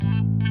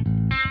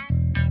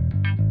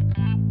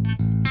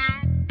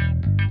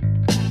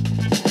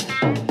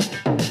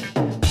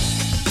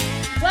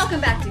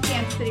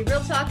City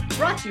Real Talk,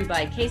 brought to you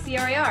by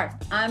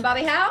KCRAR. I'm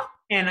Bobbi Howe.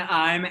 And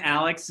I'm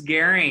Alex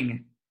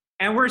Gehring.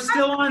 And we're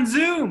still on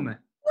Zoom. We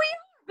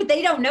are, but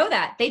they don't know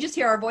that. They just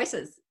hear our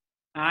voices.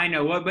 I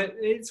know, but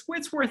it's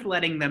worth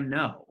letting them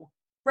know.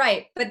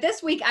 Right. But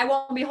this week, I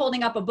won't be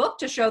holding up a book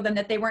to show them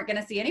that they weren't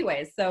going to see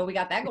anyways. So we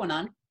got that going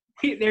on.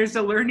 There's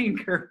a learning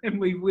curve,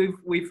 and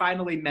we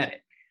finally met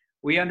it.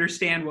 We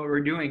understand what we're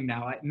doing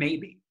now,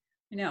 maybe.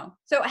 No.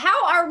 So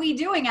how are we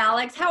doing,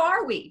 Alex? How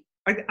are we?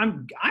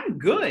 I'm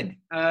good.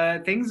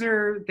 Things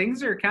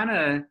are kind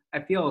of, I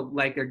feel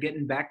like they're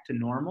getting back to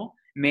normal.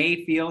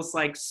 May feels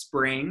like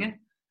spring.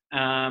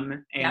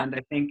 And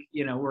I think,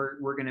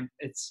 we're going to,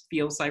 it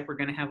feels like we're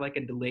going to have like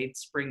a delayed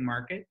spring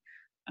market.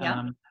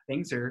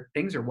 Things are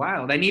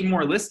wild. I need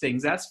more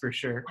listings. That's for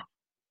sure.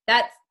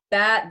 That's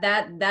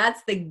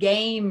the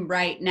game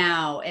right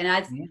now. And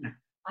I'll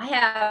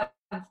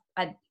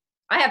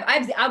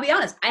be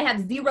honest, I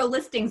have 0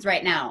 listings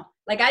right now.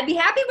 Like, I'd be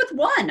happy with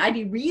 1. I'd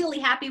be really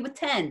happy with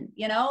 10,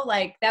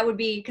 like that would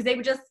be, because they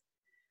would just,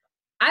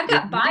 I've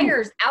got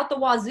buyers out the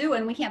wazoo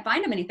and we can't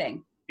find them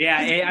anything.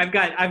 Yeah.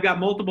 I've got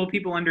multiple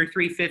people under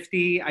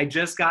 350. I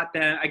just got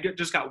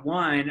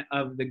one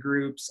of the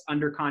groups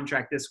under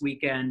contract this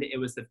weekend. It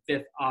was the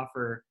 5th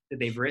offer that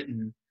they've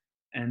written.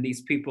 And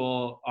these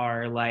people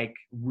are like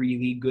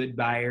really good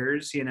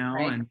buyers,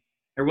 Right. And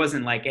there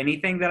wasn't like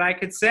anything that I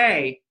could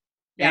say,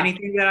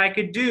 anything that I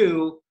could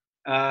do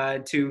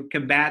to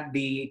combat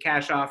the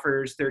cash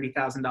offers,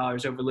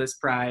 $30,000 over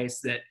list price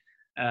that,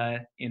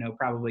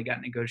 probably got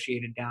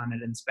negotiated down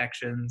at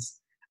inspections.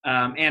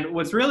 And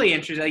what's really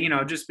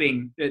interesting, just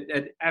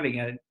having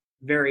a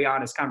very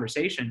honest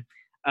conversation,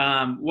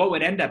 what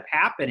would end up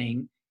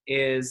happening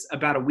is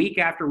about a week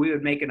after we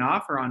would make an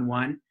offer on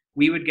one,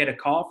 we would get a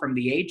call from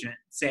the agent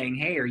saying,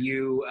 hey, are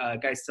you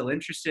guys still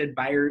interested?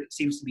 Buyer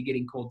seems to be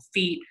getting cold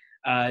feet.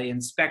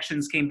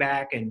 Inspections came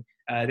back and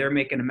they're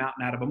making a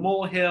mountain out of a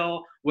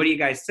molehill. What do you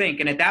guys think?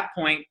 And at that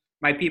point,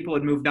 my people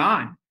had moved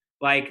on.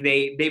 Like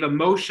they've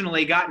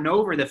emotionally gotten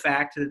over the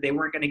fact that they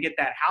weren't going to get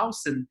that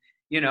house, and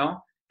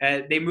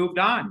they moved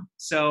on.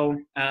 So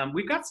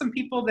we've got some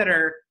people that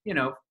are,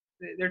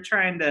 they're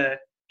trying to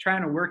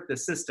work the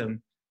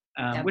system,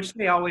 which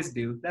they always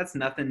do. That's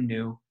nothing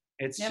new.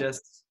 It's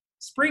just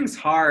spring's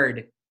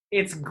hard.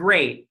 It's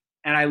great,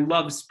 and I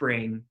love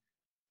spring,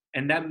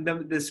 and that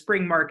the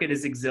spring market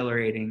is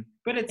exhilarating,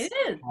 but it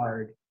is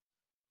hard.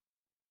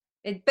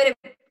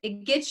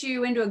 It gets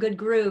you into a good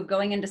groove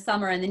going into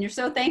summer, and then you're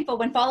so thankful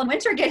when fall and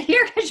winter get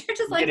here because you're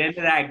just like get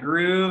into that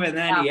groove, and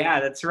then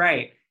that's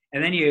right.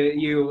 And then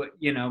you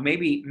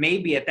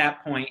maybe at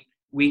that point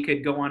we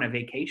could go on a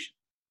vacation.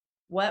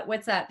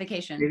 What's that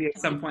vacation? Maybe at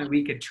some point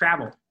we could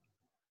travel.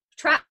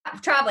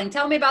 Traveling.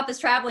 Tell me about this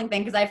traveling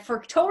thing, because I've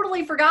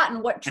totally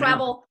forgotten what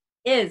travel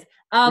is.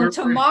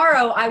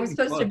 Tomorrow I was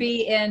supposed to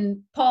be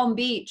in Palm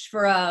Beach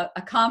for a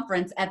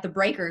conference at the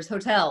Breakers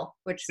Hotel,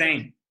 which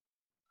same.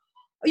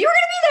 You were going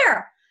to be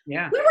there.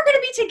 Yeah. We were going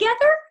to be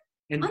together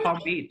in Palm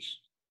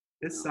Beach.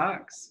 This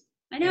sucks.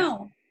 I know.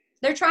 Yeah.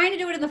 They're trying to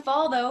do it in the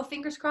fall, though.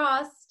 Fingers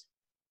crossed.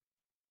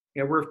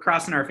 Yeah, we're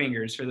crossing our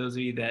fingers for those of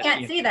you that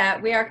can't see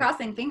that. We are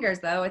crossing fingers,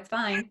 though. It's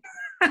fine.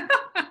 All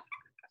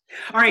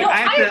right,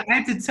 I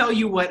have to tell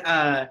you what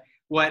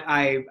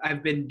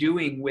I've been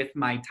doing with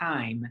my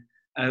time,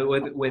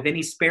 with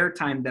any spare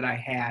time that I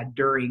had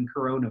during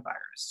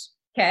coronavirus.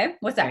 Okay,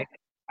 what's that?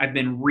 I've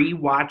been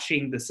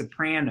rewatching The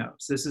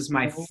Sopranos. This is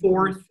my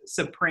 4th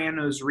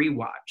Sopranos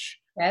rewatch.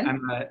 Okay.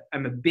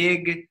 I'm a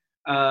big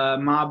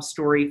mob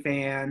story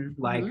fan.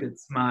 Like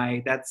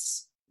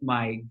that's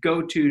my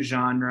go-to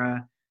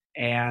genre,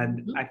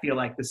 and I feel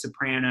like The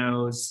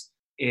Sopranos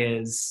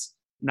is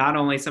not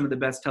only some of the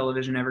best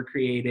television ever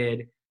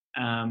created,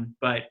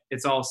 but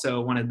it's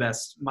also one of the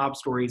best mob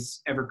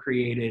stories ever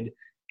created.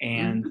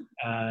 And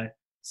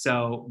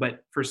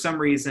but for some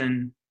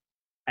reason,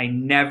 I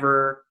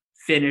never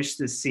finished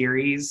the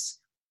series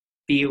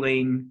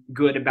feeling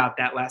good about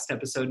that last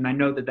episode. And I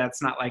know that that's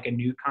not like a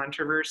new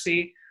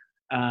controversy.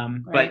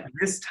 But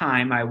this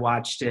time I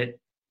watched it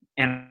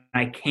and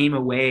I came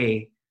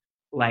away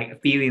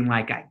like feeling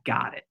like I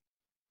got it.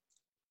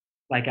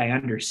 Like I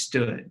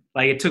understood.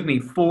 Like it took me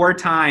 4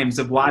 times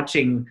of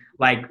watching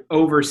like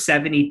over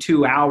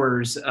 72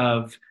 hours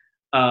of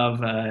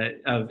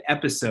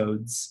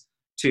episodes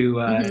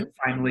to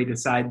finally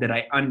decide that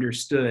I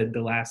understood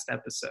the last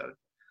episode.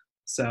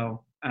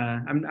 So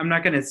I'm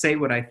not going to say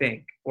what I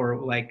think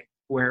or like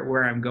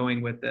where I'm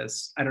going with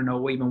this. I don't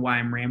know even why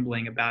I'm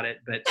rambling about it,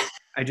 but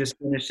I just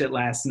finished it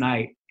last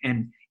night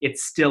and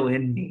it's still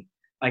in me.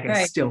 Like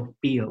I still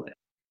feel it.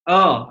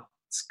 Oh,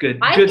 it's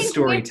good. Good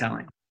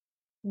storytelling.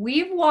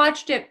 We've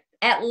watched it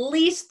at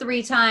least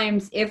 3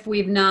 times if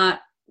we've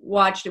not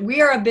watched it.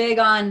 We are big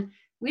on,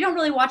 we don't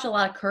really watch a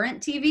lot of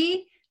current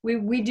TV.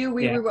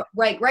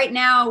 Right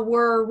now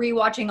we're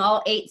rewatching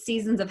all 8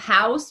 seasons of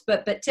House,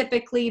 but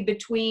typically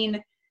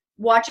between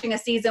watching a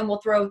season, we'll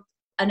throw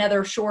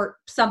another short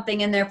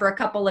something in there for a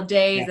couple of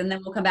days and then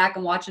we'll come back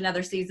and watch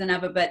another season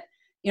of it. But,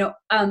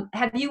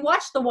 have you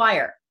watched The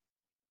Wire?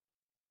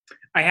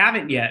 I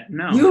haven't yet.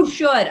 No. You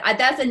should.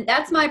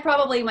 That's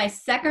probably my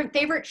second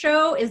favorite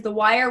show is The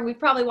Wire. We've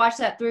probably watched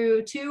that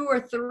through 2 or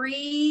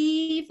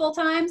 3 full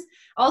times.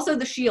 Also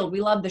The Shield.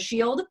 We love The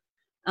Shield.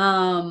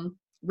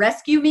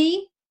 Rescue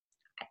Me.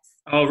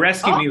 Oh,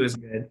 Rescue Me was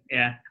good.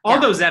 Yeah. All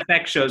those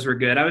FX shows were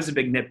good. I was a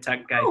big Nip Tuck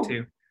guy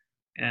too.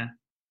 Yeah.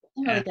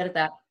 I'm really good at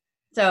that.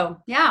 So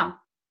yeah.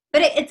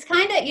 But it's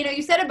kind of,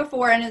 you said it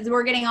before, and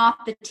we're getting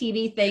off the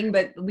TV thing,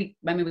 but we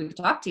could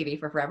talk TV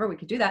for forever. We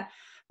could do that.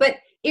 But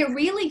it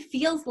really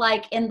feels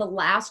like in the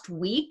last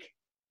week,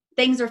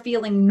 things are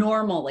feeling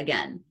normal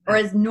again, or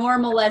as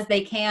normal as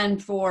they can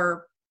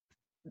for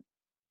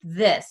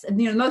this.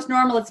 The most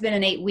normal it's been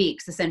in 8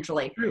 weeks,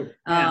 essentially. True.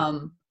 Yeah.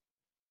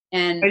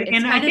 And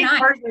it's kind of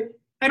nice.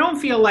 I don't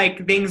feel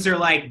like things are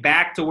like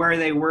back to where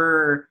they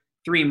were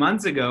 3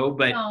 months ago,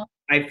 but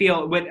I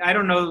feel, I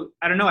don't know.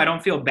 I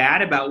don't feel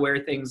bad about where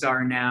things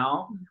are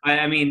now.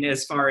 I mean,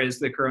 as far as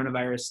the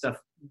coronavirus stuff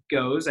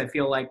goes, I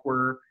feel like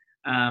we're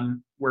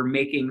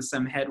making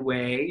some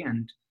headway,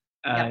 and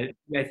I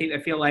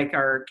feel like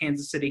our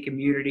Kansas City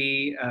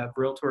community of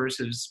realtors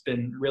has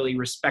been really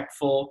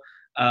respectful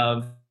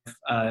of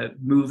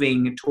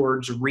moving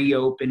towards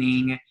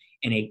reopening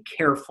in a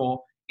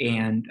careful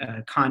and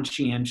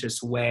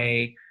conscientious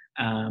way.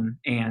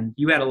 And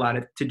you had a lot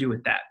to do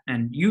with that.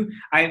 And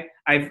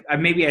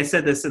maybe I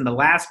said this in the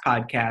last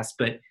podcast,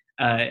 but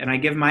and I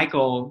give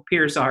Michael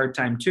Pierce a hard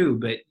time too.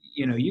 But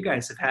you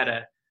guys have had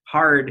a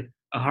hard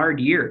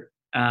year,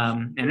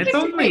 and it's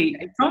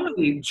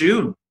only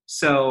June,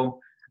 so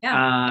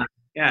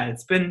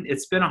it's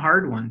been a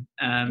hard one.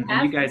 And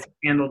you guys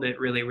handled it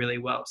really, really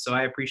well. So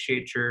I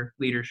appreciate your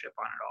leadership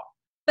on it all.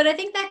 But I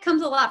think that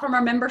comes a lot from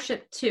our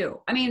membership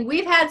too. I mean,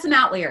 we've had some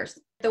outliers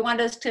that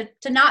want us to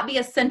not be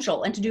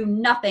essential and to do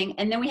nothing.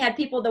 And then we had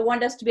people that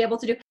want us to be able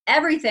to do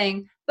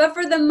everything. But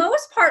for the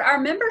most part, our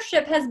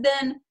membership has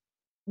been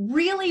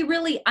really,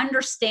 really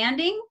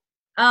understanding.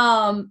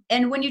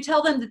 And when you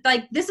tell them that,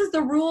 like, this is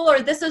the rule or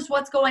this is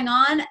what's going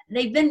on,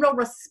 they've been real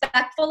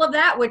respectful of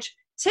that, which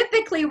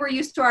typically we're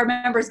used to our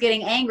members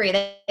getting angry.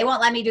 They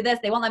won't let me do this.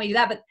 They won't let me do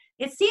that. But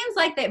it seems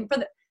like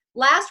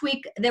last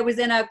week there was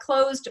in a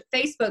closed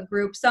Facebook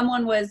group,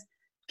 someone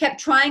kept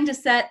trying to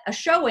set a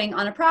showing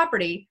on a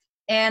property,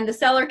 and the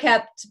seller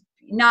kept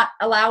not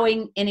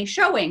allowing any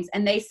showings.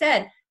 And they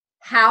said,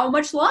 how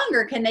much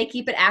longer can they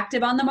keep it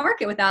active on the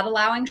market without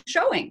allowing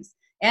showings?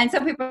 And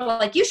some people were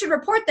like, you should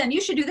report them.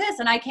 You should do this.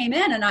 And I came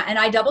in and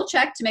I double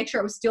checked to make sure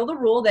it was still the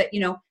rule that,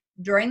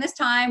 during this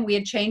time we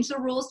had changed the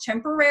rules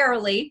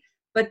temporarily,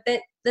 but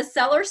that the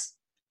seller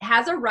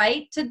has a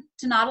right to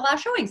not allow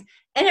showings.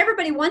 And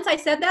everybody, once I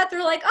said that,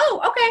 they're like,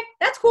 oh, okay,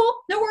 that's cool.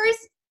 No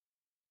worries.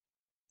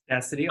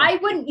 That's the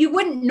deal. You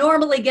wouldn't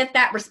normally get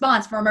that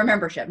response from a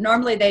membership.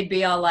 Normally they'd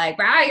be all like,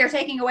 you're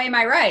taking away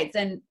my rights.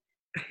 And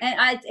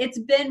it's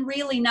been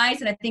really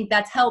nice. And I think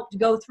that's helped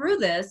go through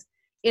this,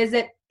 is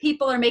that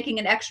people are making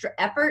an extra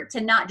effort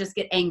to not just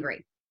get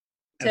angry,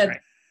 to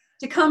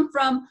come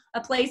from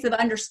a place of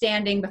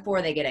understanding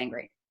before they get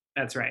angry.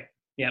 That's right.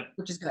 Yep.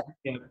 Which is good.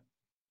 Yep.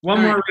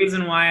 One more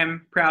reason why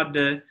I'm proud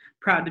to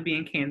be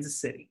in Kansas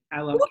City.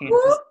 I love Kansas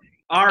City.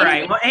 All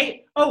right. Well,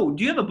 hey, do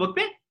you have a book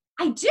bit?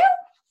 I do.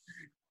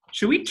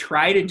 Should we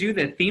try to do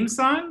the theme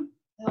song?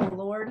 Oh,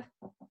 Lord.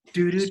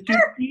 Do,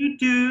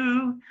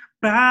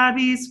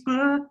 Bobbi's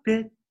book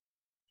bit.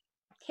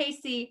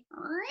 Casey.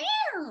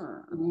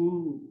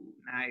 Ooh,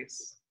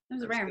 nice. That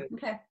was rare.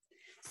 Okay.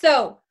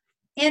 So,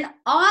 in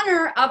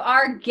honor of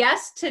our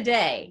guest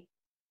today,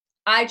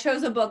 I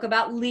chose a book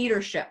about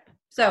leadership.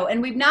 So,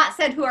 and we've not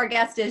said who our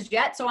guest is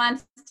yet, so I'm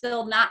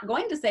still not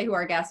going to say who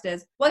our guest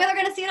is. Well, they're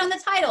going to see it on the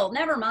title.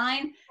 Never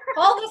mind.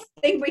 All this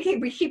thing, we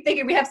keep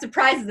thinking we have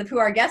surprises of who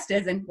our guest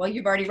is, and, well,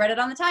 you've already read it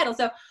on the title.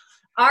 So,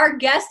 our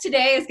guest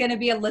today is going to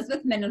be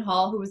Elizabeth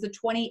Mendenhall, who was the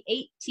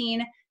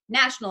 2018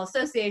 National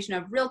Association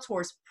of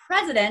Realtors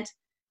president,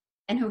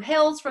 and who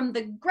hails from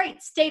the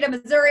great state of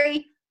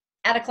Missouri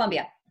out of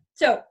Columbia.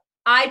 So,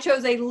 I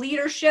chose a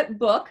leadership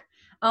book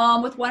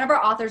with one of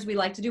our authors we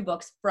like to do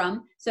books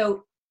from.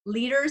 So,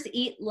 Leaders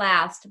Eat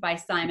Last by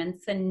Simon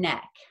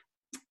Sinek.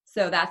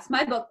 So that's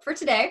my book for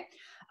today.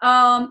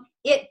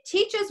 It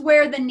teaches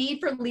where the need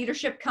for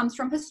leadership comes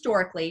from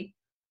historically,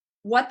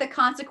 what the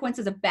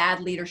consequences of bad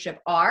leadership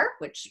are,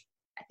 which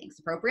I think is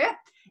appropriate,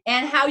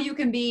 and how you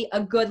can be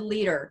a good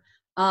leader.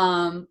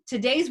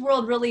 Today's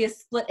world really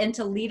is split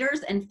into leaders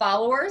and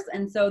followers,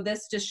 and so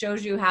this just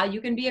shows you how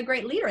you can be a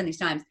great leader in these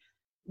times.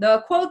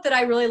 The quote that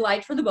I really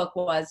liked from the book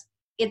was,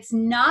 "It's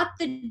not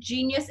the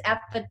genius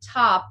at the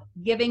top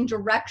giving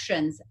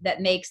directions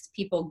that makes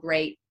people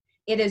great.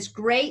 It is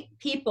great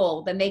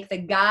people that make the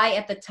guy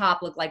at the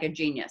top look like a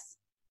genius."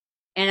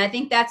 And I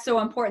think that's so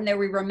important that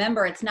we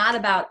remember it's not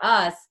about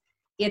us.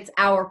 It's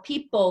our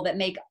people that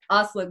make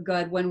us look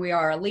good when we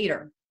are a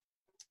leader.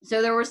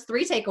 So there was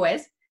 3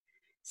 takeaways.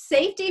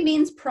 Safety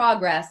means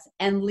progress,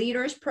 and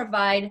leaders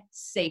provide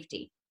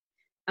safety.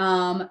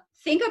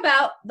 Think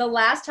about the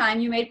last time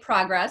you made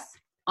progress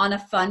on a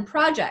fun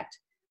project.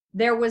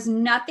 There was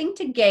nothing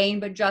to gain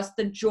but just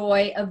the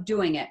joy of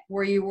doing it.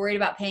 Were you worried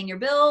about paying your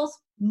bills?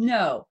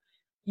 No.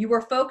 You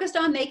were focused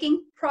on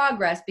making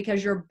progress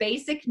because your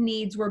basic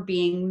needs were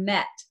being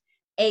met.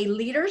 A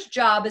leader's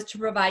job is to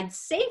provide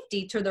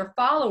safety to their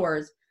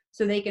followers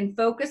so they can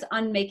focus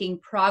on making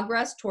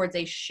progress towards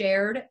a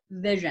shared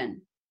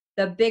vision.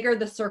 The bigger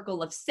the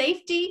circle of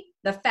safety,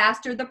 the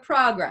faster the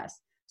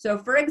progress. So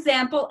for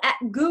example, at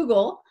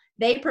Google,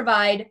 they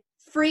provide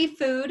free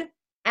food,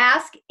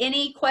 ask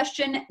any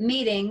question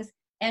meetings,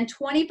 and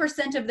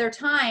 20% of their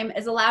time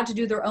is allowed to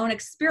do their own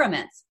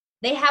experiments.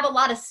 They have a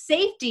lot of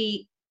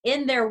safety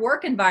in their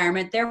work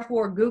environment.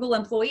 Therefore, Google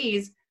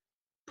employees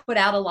put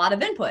out a lot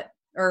of input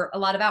or a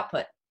lot of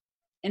output.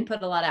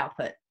 Input, a lot of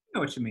output. I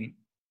know what you mean.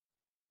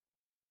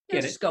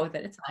 Let's just go with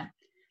it. It's fine.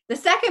 The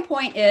second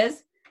point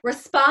is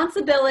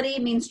responsibility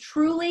means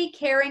truly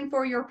caring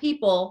for your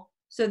people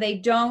so they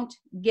don't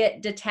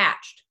get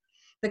detached.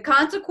 The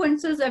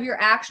consequences of your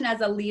action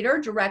as a leader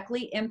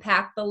directly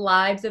impact the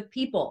lives of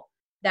people.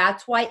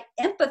 That's why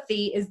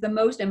empathy is the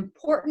most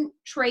important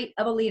trait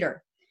of a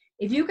leader.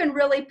 If you can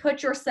really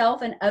put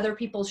yourself in other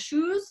people's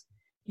shoes,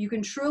 you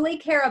can truly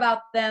care about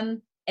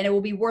them, and it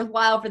will be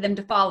worthwhile for them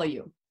to follow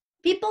you.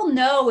 People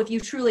know if you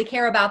truly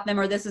care about them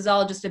or this is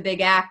all just a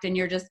big act and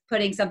you're just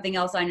putting something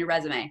else on your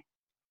resume.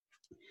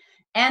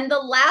 And the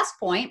last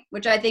point,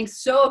 which I think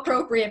is so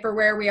appropriate for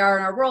where we are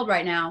in our world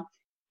right now,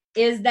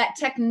 is that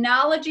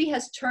technology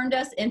has turned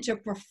us into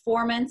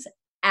performance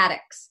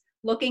addicts,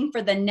 looking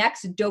for the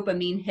next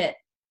dopamine hit.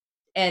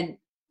 And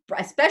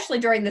especially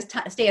during this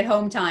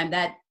stay-at-home time,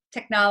 that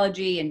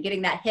technology and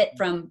getting that hit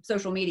from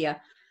social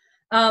media.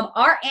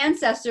 Our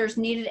ancestors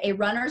needed a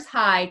runner's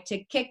high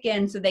to kick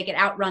in so they could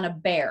outrun a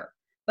bear.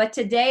 But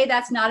today,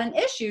 that's not an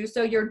issue,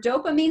 so your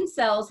dopamine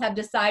cells have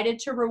decided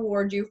to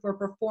reward you for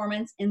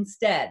performance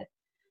instead.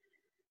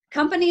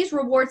 Companies'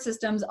 reward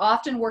systems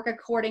often work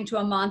according to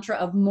a mantra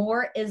of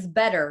more is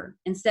better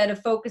instead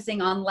of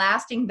focusing on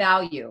lasting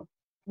value.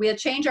 We'll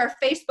change our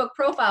Facebook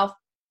profile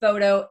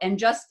photo and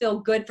just feel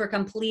good for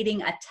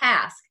completing a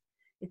task.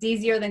 It's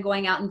easier than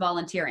going out and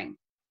volunteering.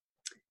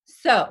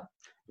 So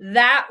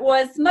that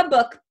was my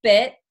book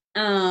bit.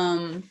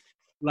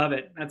 Love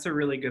it. That's a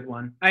really good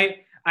one. I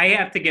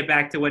have to get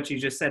back to what you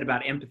just said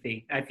about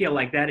empathy. I feel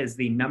like that is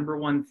the number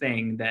one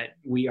thing that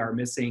we are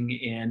missing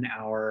in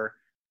our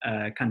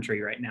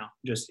country right now,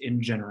 just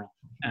in general.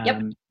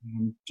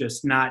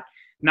 Just not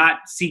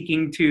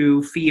seeking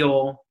to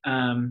feel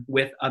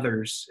with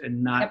others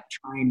and not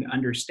trying to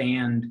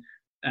understand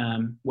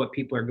what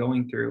people are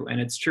going through. And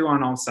it's true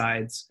on all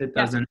sides. It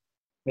doesn't,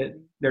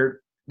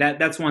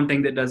 that's one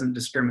thing that doesn't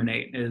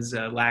discriminate is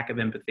a lack of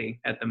empathy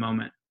at the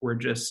moment. We're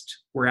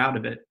out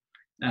of it.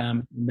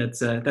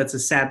 That's a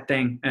sad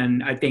thing.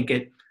 And I think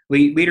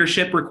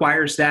leadership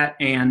requires that.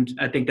 And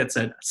I think that's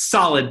a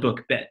solid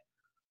book bit.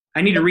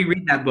 I need to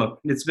reread that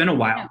book. It's been a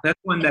while. Yeah. That's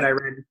one that I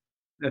read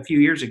a few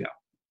years ago.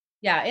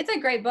 Yeah, it's a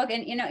great book.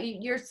 And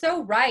you're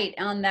so right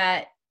on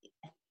that.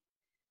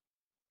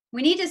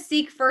 We need to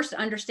seek first to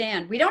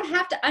understand. We don't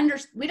have to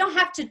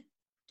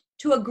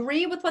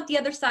agree with what the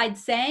other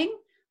side's saying,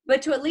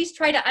 but to at least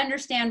try to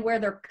understand where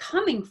they're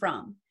coming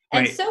from.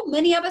 And so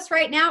many of us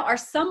right now are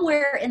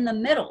somewhere in the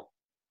middle.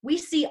 We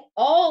see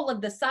all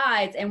of the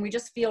sides and we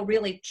just feel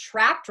really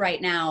trapped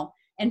right now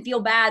and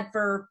feel bad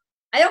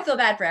I don't feel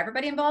bad for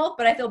everybody involved,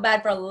 but I feel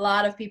bad for a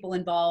lot of people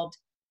involved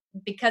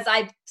because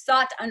I've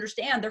sought to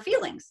understand their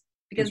feelings.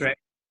 Because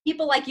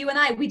people like you and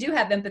I, we do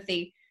have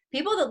empathy.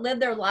 People that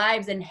live their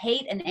lives in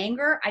hate and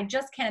anger, I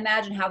just can't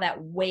imagine how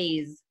that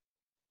weighs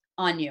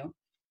on you.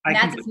 And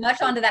that's as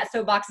much onto that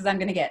soapbox as I'm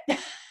going to get.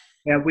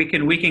 Yeah, we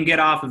can get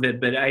off of it,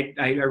 but I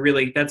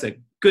really, that's a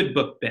good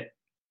book bit.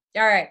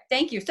 All right.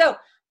 Thank you. So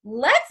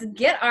let's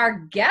get our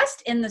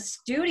guest in the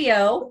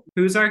studio.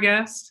 Who's our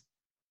guest?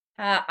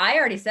 I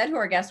already said who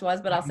our guest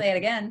was, but I'll say it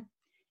again.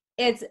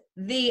 It's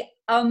the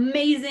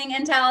amazing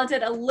and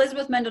talented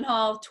Elizabeth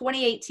Mendenhall,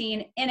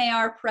 2018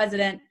 NAR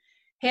president,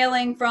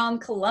 hailing from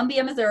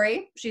Columbia,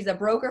 Missouri. She's a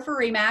broker for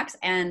RE/MAX,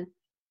 and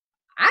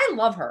I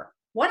love her.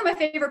 One of my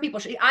favorite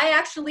people. I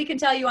actually can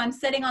tell you I'm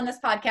sitting on this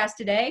podcast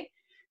today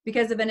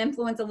because of an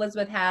influence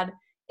Elizabeth had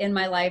in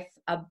my life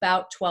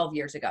about 12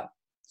 years ago.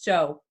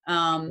 So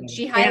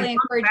she highly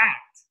encouraged.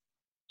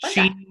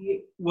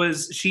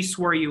 She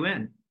swore you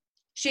in.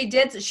 She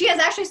did. She has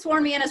actually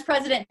sworn me in as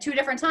president 2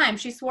 different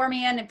times. She swore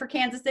me in for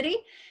Kansas City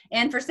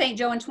and for St.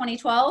 Joe in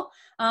 2012.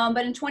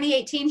 But in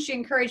 2018, she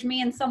encouraged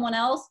me and someone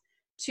else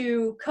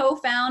to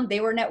co-found, they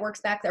were networks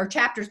back there, or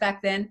chapters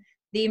back then,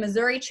 the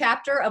Missouri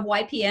chapter of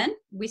YPN.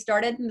 We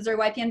started Missouri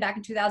YPN back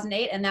in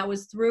 2008, and that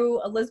was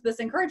through Elizabeth's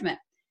encouragement.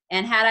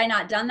 And had I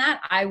not done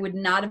that, I would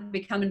not have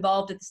become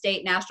involved at the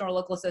state, national, or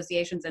local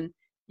associations, and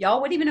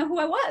y'all wouldn't even know who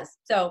I was.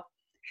 So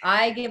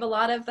I gave a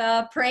lot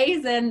of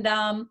praise and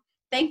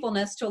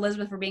thankfulness to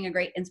Elizabeth for being a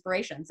great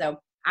inspiration. So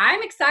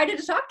I'm excited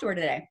to talk to her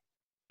today.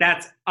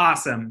 That's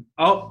awesome.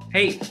 Oh,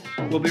 hey,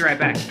 we'll be right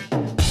back.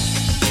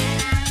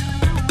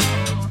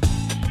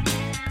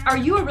 Are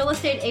you a real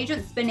estate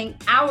agent spending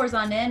hours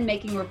on end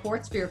making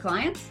reports for your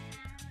clients?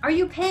 Are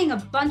you paying a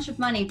bunch of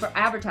money for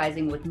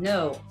advertising with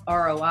no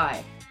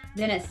ROI?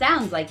 Then it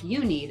sounds like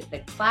you need the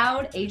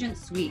Cloud Agent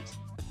Suite.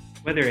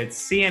 Whether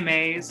it's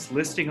CMAs,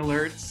 listing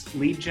alerts,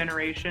 lead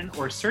generation,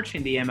 or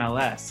searching the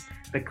MLS,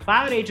 the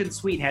Cloud Agent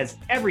Suite has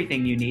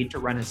everything you need to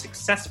run a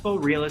successful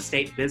real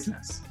estate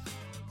business.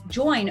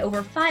 Join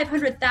over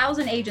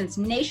 500,000 agents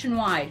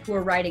nationwide who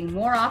are writing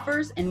more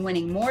offers and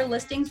winning more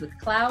listings with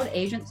Cloud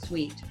Agent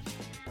Suite.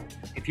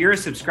 If you're a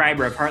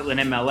subscriber of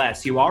Heartland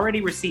MLS, you already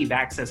receive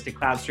access to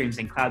Cloud Streams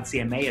and Cloud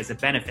CMA as a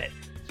benefit.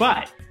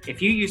 But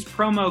if you use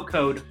promo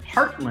code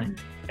HEARTLAND,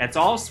 that's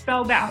all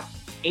spelled out,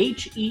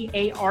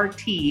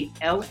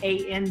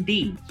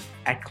 HEARTLAND,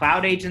 at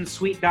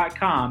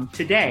cloudagentsuite.com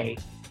today,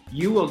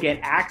 you will get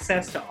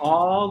access to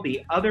all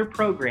the other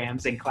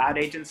programs in Cloud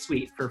Agent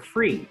Suite for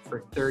free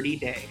for 30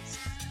 days.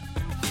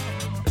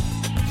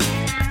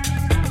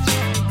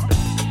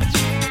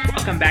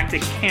 Welcome back to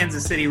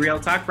Kansas City Real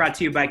Talk, brought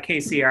to you by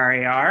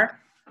KCRAR.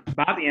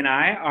 Bobbi and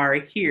I are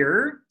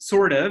here,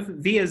 sort of,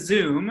 via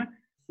Zoom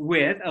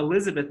with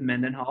Elizabeth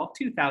Mendenhall,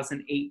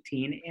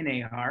 2018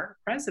 NAR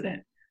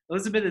president.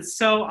 Elizabeth, it's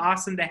so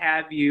awesome to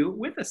have you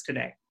with us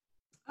today.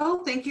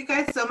 Oh, thank you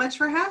guys so much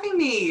for having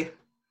me.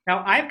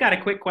 Now, I've got a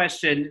quick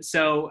question.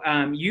 So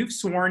you've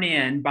sworn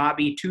in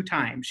Bobbi 2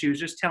 times. She was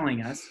just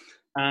telling us.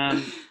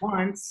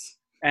 Once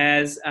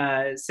as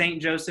St.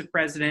 Joseph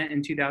president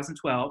in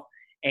 2012,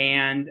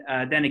 and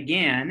then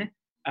again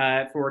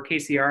for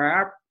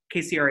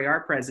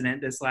KCRAR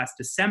president this last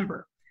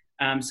December.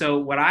 So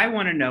what I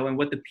want to know, and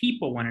what the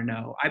people want to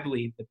know, I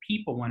believe the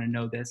people want to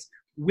know this,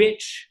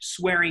 which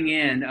swearing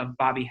in of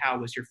Bobbi Howe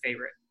was your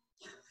favorite?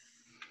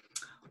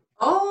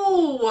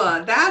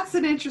 Oh, that's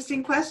an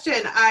interesting question.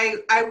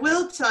 I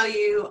will tell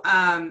you,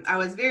 I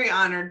was very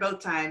honored both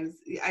times.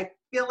 I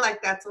feel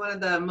like that's one of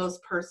the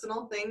most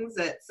personal things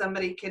that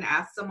somebody can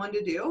ask someone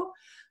to do.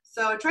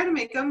 So I try to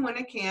make them when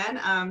I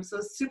can. So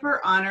super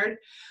honored.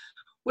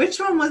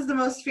 Which one was the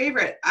most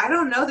favorite? I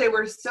don't know. They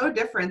were so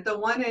different. The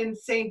one in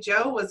St.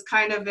 Joe was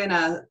kind of in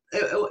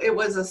it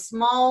was a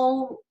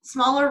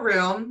smaller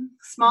room,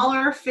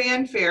 smaller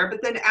fanfare.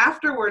 But then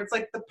afterwards,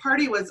 like the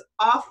party was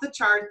off the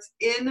charts,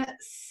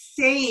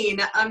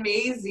 insane,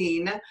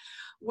 amazing.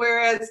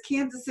 Whereas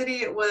Kansas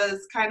City, it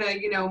was kind of,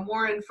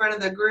 more in front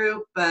of the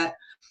group. But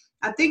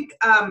I think,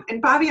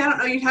 and Bobbi, I don't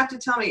know, you'd have to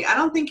tell me, I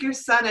don't think your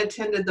son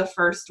attended the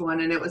first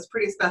one, and it was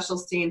pretty special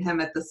seeing him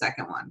at the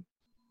second one.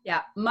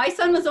 Yeah, my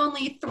son was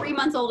only 3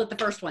 months old at the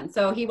first one,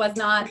 so he was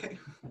not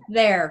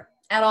there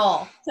at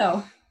all.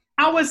 So,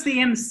 how was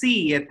the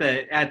MC at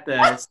the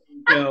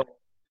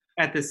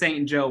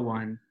St. Joe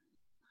one?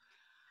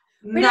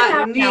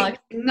 Not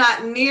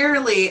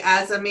nearly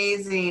as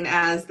amazing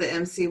as the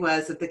MC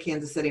was at the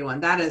Kansas City one.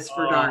 That is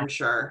for darn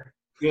sure.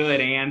 Good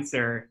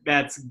answer.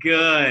 That's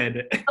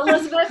good.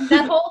 Elizabeth,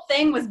 that whole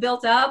thing was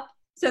built up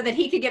so that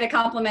he could get a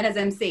compliment as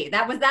MC.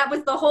 That was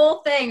the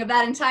whole thing of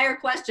that entire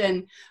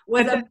question,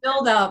 was a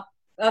build-up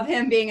of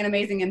him being an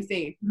amazing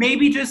MC.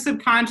 Maybe just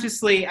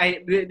subconsciously,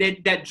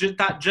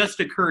 that just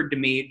occurred to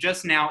me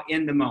just now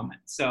in the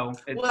moment. So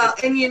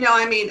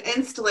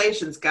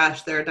installations,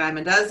 gosh, they're a dime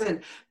a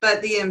dozen,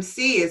 but the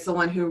MC is the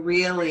one who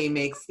really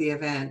makes the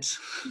event.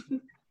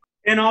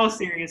 In all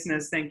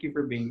seriousness, thank you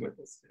for being with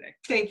us today.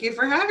 Thank you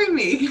for having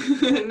me.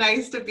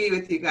 Nice to be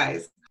with you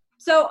guys.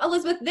 So,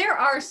 Elizabeth, there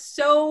are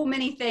so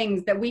many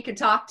things that we could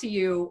talk to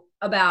you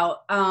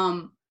about.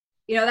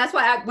 That's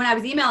why when I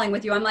was emailing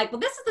with you, I'm like,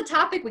 well, this is the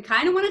topic we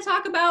kind of want to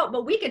talk about,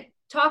 but we could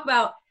talk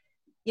about,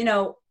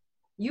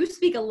 you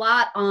speak a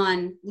lot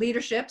on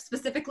leadership,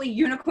 specifically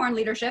unicorn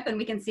leadership, and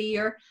we can see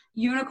your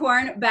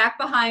unicorn back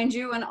behind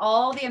you and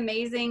all the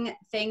amazing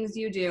things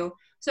you do.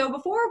 So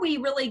before we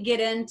really get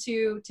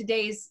into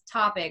today's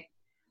topic,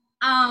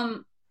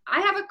 I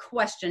have a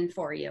question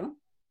for you.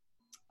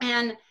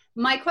 And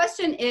my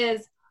question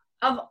is,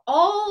 of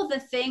all the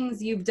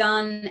things you've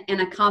done and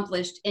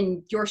accomplished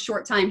in your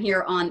short time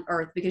here on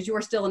Earth, because you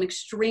are still an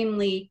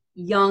extremely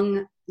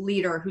young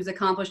leader who's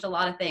accomplished a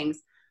lot of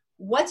things,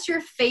 what's your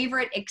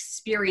favorite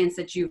experience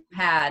that you've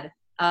had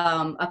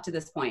up to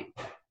this point?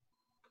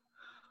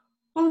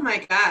 Oh my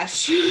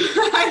gosh.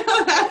 I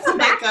know that's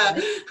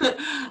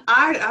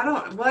I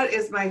don't, what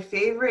is my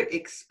favorite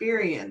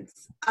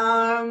experience?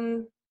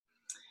 Wow.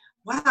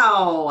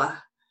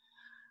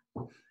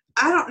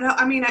 I don't know.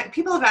 I mean,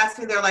 people have asked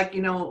me, they're like,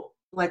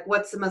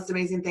 what's the most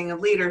amazing thing of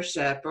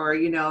leadership? Or,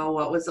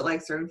 what was it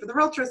like serving for the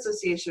Realtor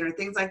Association or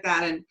things like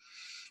that? And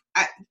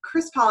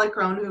Chris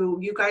Polychrone, who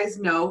you guys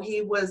know,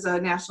 he was a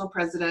national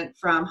president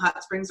from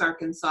Hot Springs,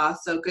 Arkansas.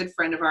 So good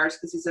friend of ours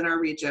because he's in our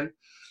region.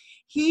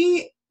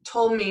 He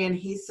told me, and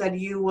he said,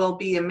 you will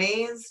be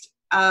amazed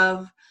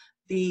of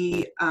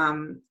the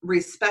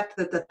respect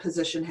that the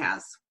position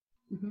has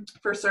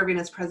for serving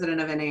as president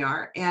of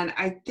NAR. And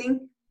I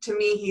think, to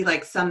me, he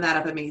summed that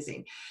up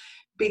amazing,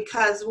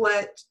 because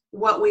what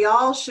we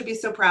all should be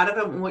so proud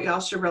of, and what we all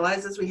should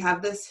realize, is we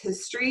have this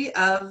history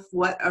of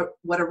what a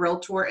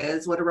realtor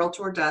is, what a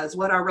realtor does,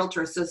 what our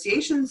realtor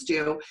associations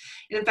do.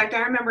 And in fact, I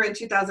remember in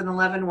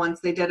 2011,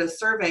 once they did a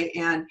survey,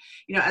 and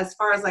as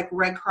far as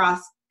Red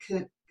Cross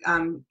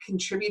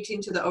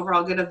contributing to the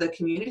overall good of the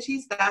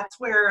communities, that's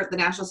where the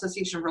National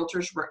Association of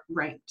Realtors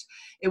ranked.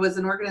 It was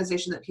an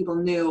organization that people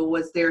knew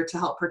was there to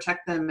help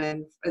protect them,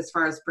 and as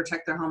far as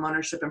protect their home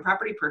ownership and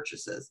property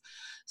purchases.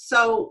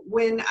 So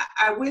when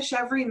I wish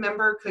every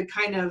member could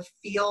kind of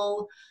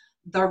feel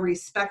the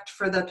respect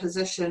for the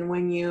position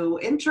when you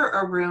enter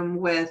a room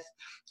with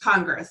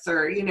Congress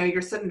or,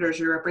 your senators,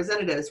 your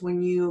representatives,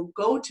 when you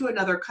go to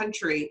another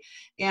country.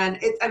 And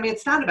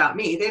it's not about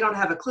me. They don't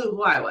have a clue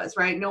who I was,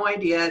 right? No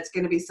idea. It's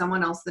going to be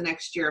someone else the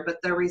next year. But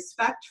the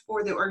respect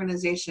for the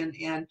organization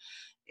and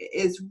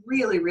is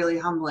really, really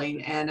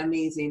humbling and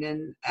amazing.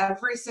 And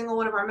every single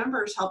one of our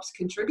members helps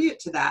contribute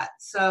to that.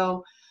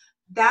 So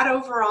that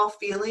overall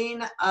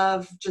feeling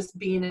of just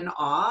being in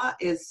awe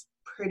is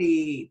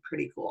pretty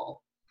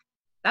cool.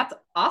 That's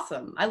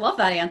awesome. I love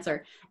that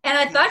answer. And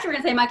I thought you were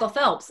going to say Michael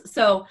Phelps.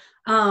 So,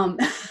 well,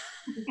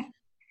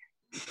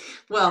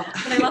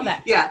 but I love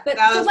that. Yeah, but,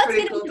 that was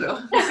pretty cool too.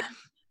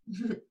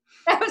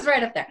 That was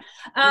right up there.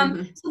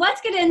 So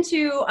let's get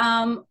into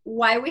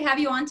why we have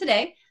you on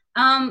today.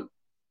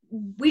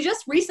 We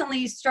just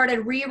recently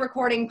started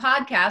re-recording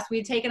podcasts. We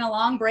had taken a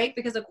long break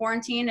because of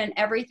quarantine and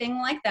everything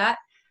like that.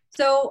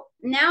 So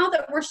now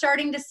that we're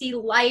starting to see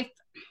life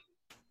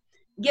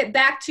get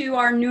back to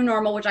our new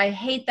normal, which I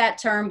hate that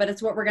term, but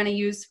it's what we're going to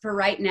use for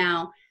right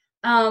now.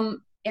 And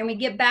we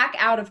get back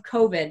out of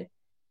COVID.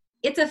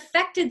 It's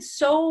affected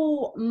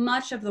so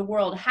much of the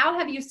world. How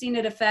have you seen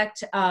it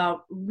affect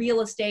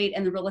real estate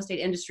and the real estate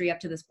industry up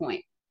to this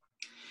point?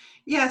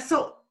 Yeah.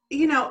 So,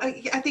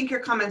 I think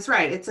your comment's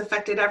right. It's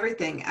affected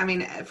everything. I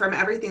mean, from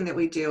everything that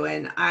we do.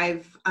 And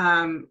I've,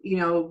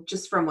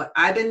 just from what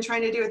I've been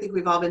trying to do, I think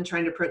we've all been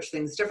trying to approach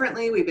things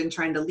differently. We've been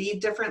trying to lead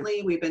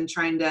differently. We've been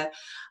trying to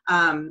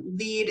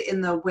lead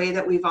in the way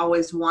that we've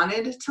always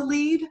wanted to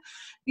lead.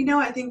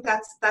 I think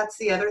that's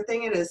the other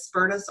thing. It has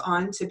spurred us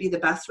on to be the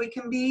best we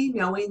can be,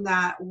 knowing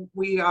that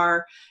we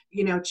are,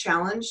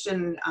 challenged,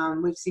 and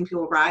we've seen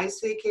people rise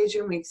to the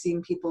occasion. We've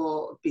seen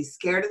people be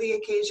scared of the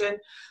occasion.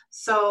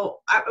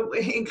 So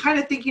in kind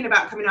of thinking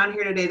about coming on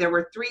here today, there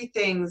were three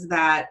things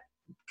that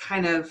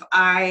kind of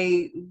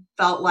I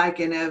felt like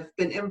and have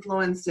been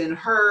influenced and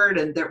heard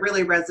and that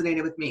really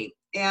resonated with me.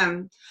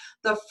 And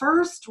the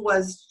first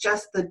was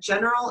just the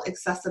general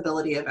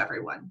accessibility of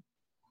everyone.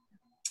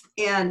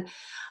 And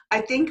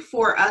I think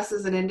for us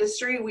as an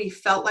industry, we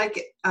felt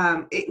like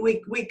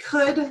we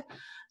could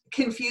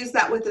confuse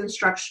that with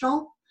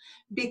instructional,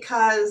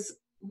 because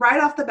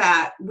right off the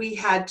bat, we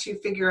had to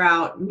figure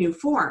out new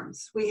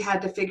forms. We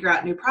had to figure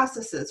out new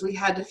processes. We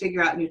had to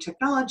figure out new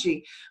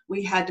technology.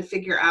 We had to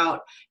figure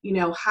out,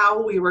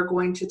 how we were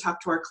going to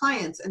talk to our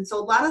clients. And so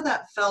a lot of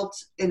that felt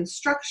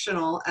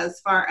instructional as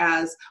far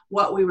as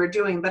what we were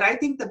doing. But I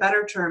think the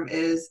better term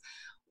is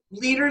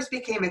leaders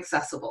became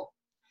accessible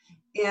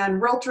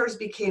and realtors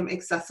became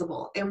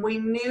accessible. And we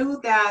knew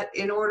that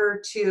in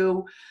order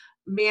to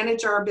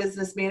manage our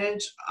business,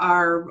 manage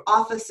our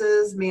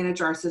offices,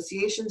 manage our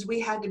associations, we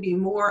had to be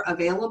more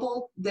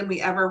available than we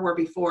ever were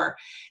before.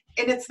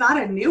 And it's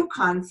not a new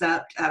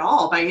concept at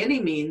all by any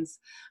means.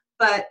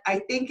 But I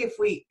think if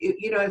we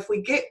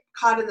get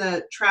caught in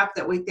the trap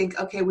that we think,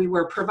 okay, we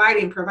were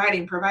providing,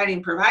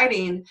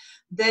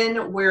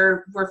 then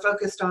we're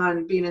focused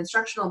on being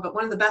instructional. But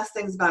one of the best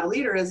things about a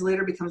leader is a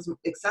leader becomes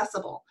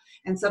accessible,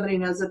 and somebody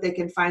knows that they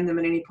can find them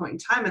at any point in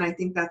time. And I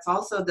think that's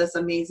also this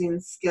amazing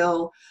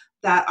skill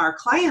that our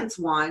clients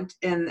want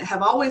and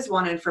have always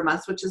wanted from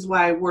us, which is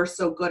why we're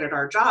so good at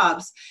our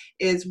jobs,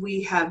 is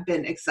we have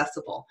been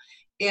accessible.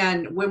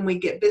 And when we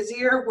get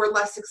busier, we're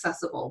less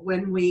accessible.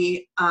 When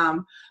we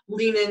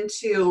lean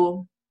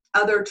into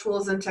other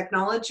tools and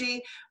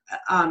technology,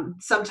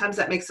 sometimes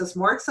that makes us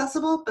more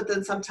accessible, but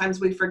then sometimes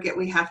we forget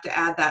we have to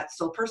add that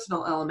still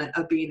personal element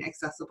of being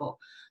accessible.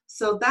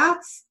 So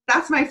that's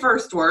my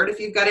first word. If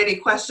you've got any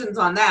questions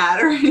on that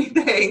or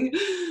anything,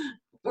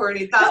 or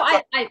any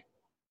thoughts. No,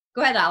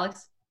 go ahead,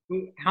 Alex.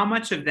 How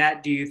much of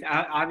that do you,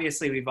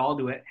 obviously we've all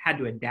had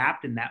to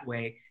adapt in that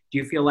way. Do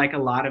you feel like a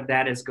lot of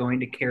that is going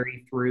to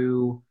carry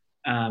through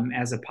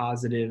as a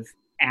positive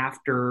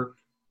after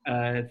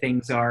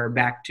things are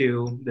back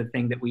to the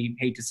thing that we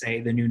hate to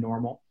say, the new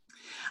normal?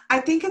 I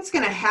think it's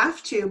going to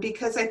have to,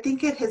 because I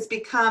think it has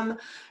become,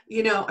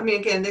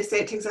 again, they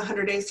say it takes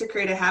 100 days to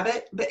create a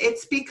habit, but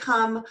it's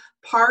become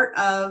part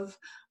of,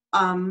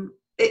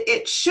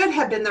 it should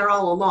have been there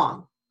all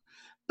along,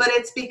 but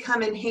it's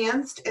become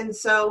enhanced. And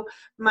so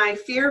my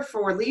fear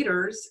for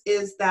leaders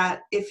is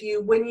that as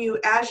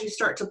you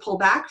start to pull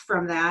back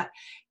from that,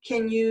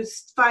 can you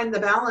find the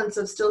balance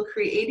of still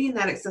creating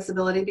that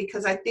accessibility?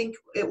 Because I think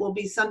it will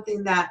be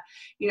something that,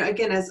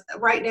 again, as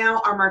right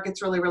now, our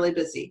market's really, really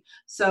busy.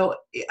 So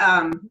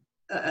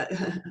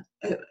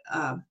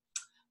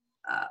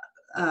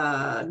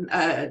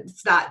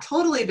it's not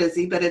totally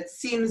busy, but it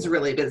seems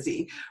really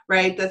busy,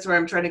 right? That's where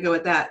I'm trying to go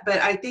with that. But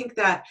I think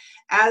that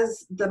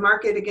as the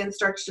market again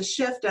starts to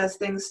shift, as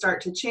things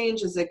start to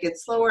change, as it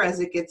gets slower, as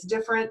it gets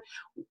different,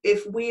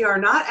 if we are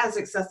not as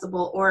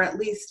accessible, or at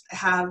least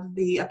have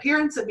the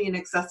appearance of being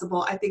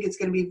accessible, I think it's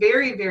going to be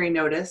very, very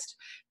noticed,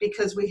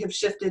 because we have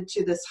shifted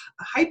to this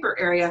hyper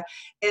area.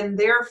 And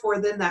therefore,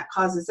 then that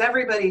causes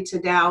everybody to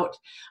doubt,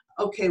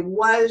 okay,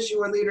 was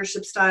your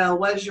leadership style,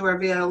 was your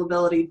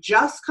availability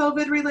just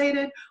COVID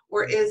related,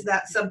 or is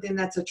that something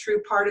that's a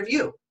true part of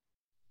you?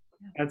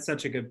 That's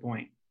such a good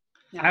point.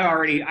 Yeah.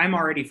 I'm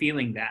already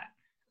feeling that.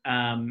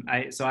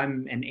 So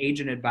I'm an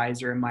agent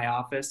advisor in my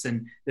office,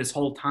 and this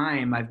whole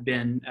time I've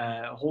been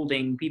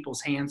holding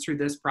people's hands through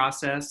this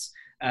process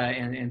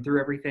and through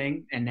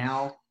everything. And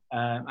now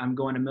I'm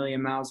going a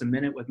million miles a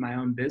minute with my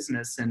own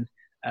business, and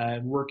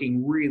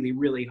working really,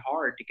 really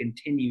hard to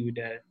continue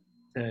to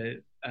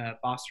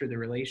foster the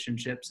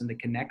relationships and the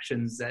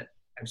connections that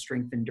I've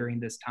strengthened during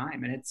this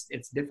time. And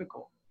it's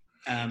difficult.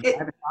 I haven't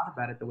thought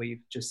about it the way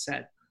you've just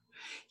said.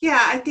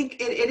 Yeah, I think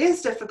it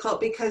is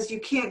difficult, because you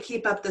can't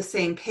keep up the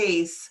same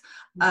pace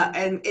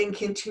and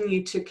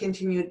continue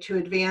to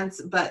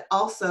advance, but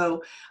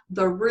also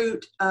the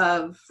root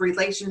of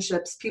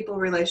relationships, people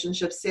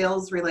relationships,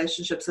 sales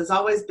relationships has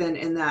always been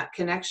in that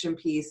connection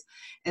piece.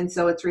 And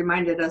so it's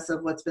reminded us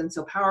of what's been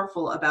so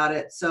powerful about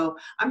it. So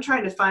I'm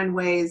trying to find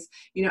ways,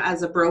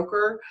 as a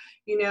broker,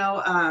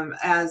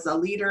 as a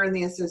leader in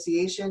the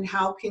association,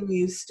 how can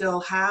you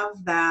still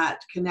have that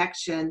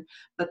connection,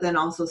 but then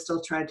also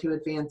still try to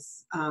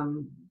advance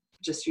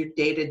just your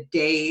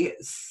day-to-day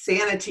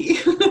sanity.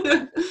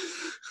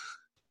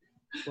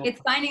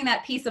 It's finding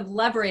that piece of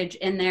leverage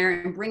in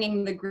there and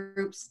bringing the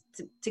groups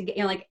to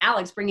like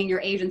Alex, bringing your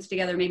agents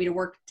together, maybe to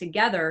work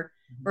together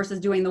versus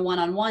doing the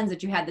one-on-ones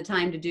that you had the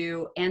time to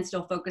do and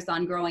still focus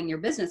on growing your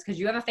business, because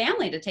you have a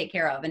family to take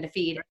care of and to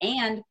feed,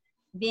 and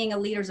being a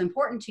leader is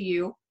important to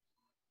you.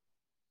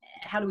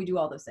 How do we do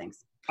all those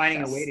things?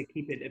 Finding a way to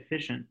keep it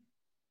efficient.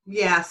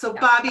 Yeah. So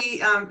Bobbi,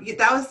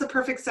 that was the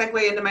perfect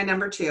segue into my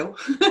number 2.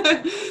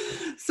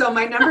 So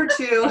my number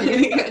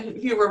 2,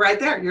 you were right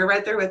there. You're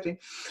right there with me.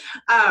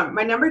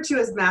 My number 2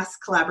 is mass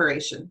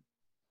collaboration.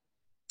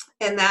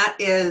 And that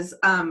is,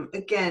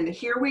 again,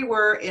 here we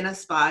were in a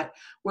spot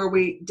where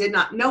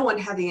no one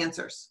had the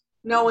answers.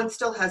 No one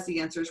still has the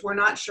answers. We're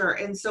not sure.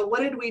 And so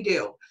what did we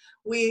do?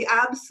 We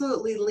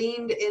absolutely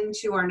leaned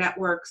into our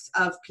networks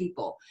of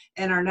people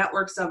and our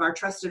networks of our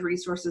trusted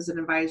resources and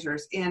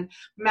advisors, and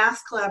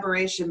mass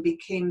collaboration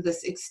became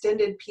this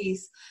extended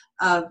piece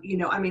of,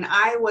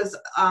 I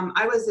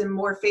was in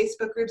more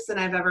Facebook groups than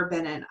I've ever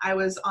been in. I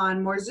was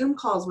on more Zoom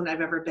calls than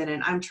I've ever been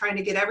in. I'm trying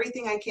to get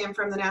everything I can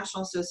from the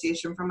National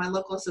Association, from my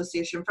local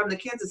association, from the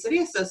Kansas City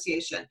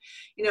Association.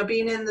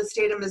 Being in the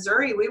state of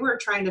Missouri, we were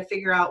trying to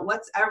figure out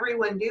what's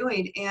everyone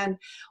doing. And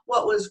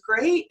what was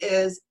great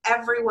is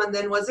everyone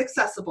then was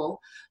accessible.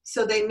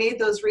 So they made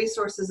those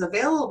resources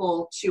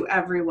available to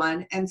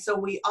everyone. And so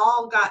we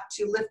all got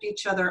to lift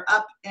each other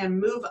up and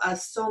move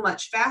us so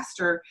much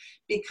faster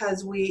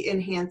because we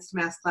enhanced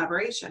mass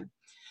collaboration.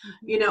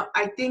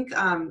 I think,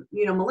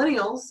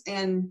 millennials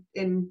and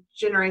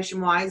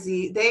Generation Y,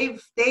 Z,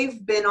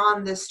 they've been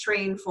on this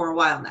train for a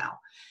while now.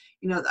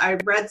 I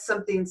read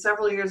something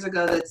several years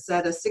ago that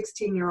said a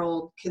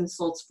 16-year-old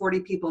consults 40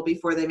 people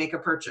before they make a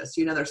purchase.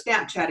 They're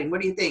Snapchatting.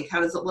 What do you think?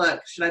 How does it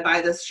look? Should I buy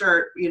this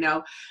shirt?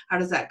 How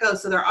does that go?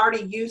 So they're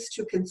already used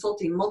to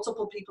consulting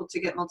multiple people to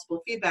get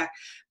multiple feedback.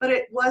 But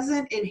it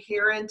wasn't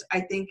inherent, I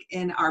think,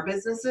 in our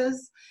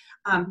businesses.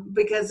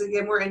 Because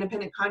again, we're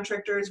independent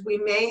contractors. We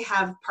may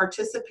have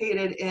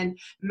participated in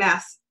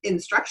mass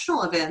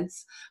instructional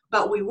events,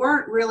 but we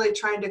weren't really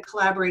trying to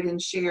collaborate and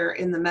share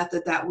in the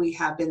method that we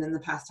have been in the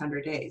past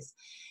 100 days.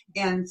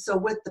 And so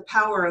with the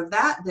power of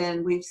that,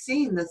 then we've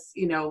seen this,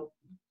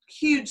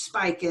 huge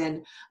spike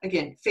in,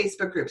 again,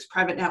 Facebook groups,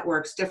 private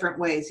networks, different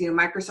ways,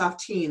 Microsoft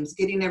Teams,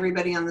 getting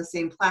everybody on the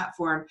same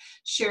platform,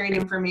 sharing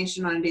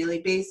information on a daily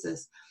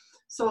basis.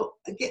 So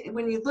again,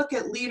 when you look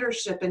at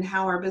leadership and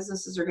how our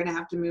businesses are going to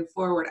have to move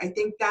forward, I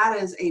think that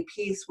is a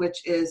piece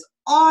which is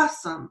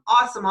awesome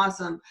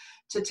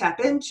to tap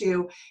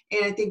into.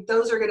 And I think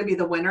those are going to be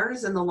the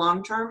winners in the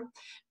long term,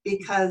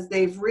 because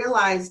they've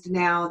realized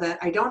now that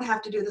I don't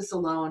have to do this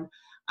alone.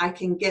 I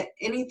can get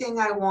anything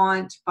I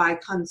want by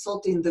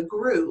consulting the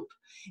group.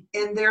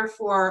 And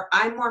therefore,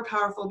 I'm more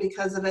powerful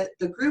because of it.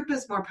 The group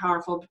is more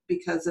powerful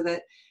because of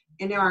it.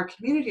 And now our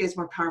community is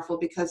more powerful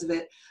because of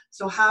it.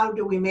 So how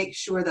do we make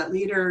sure that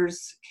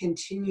leaders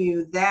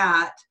continue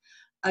that,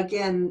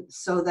 again,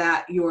 so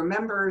that your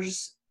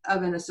members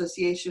of an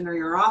association or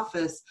your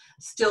office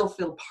still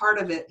feel part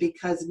of it,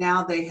 because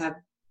now they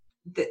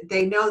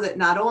know that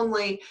not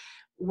only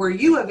were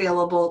you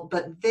available,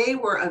 but they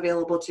were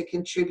available to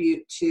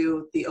contribute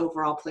to the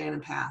overall plan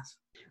and path.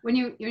 When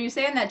you're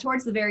saying that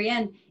towards the very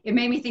end, it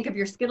made me think of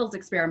your Skittles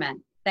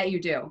experiment that you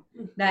do,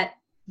 that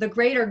the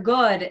greater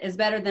good is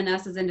better than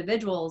us as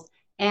individuals.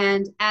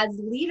 And as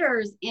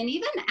leaders, and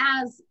even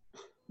as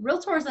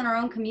realtors in our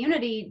own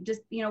community,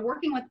 just,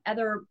 working with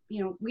other,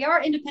 we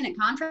are independent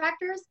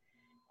contractors,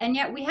 and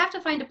yet we have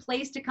to find a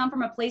place to come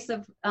from a place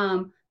of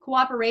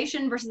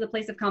cooperation versus a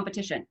place of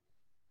competition.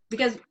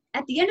 Because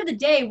at the end of the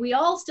day, we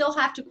all still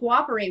have to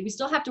cooperate. We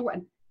still have to work.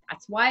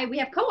 That's why we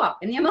have co-op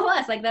in the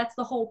MLS. Like, that's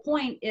the whole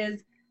point,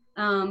 is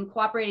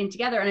cooperating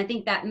together. And I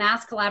think that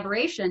mass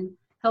collaboration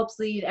helps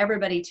lead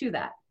everybody to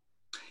that.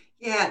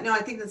 Yeah, no, I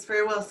think that's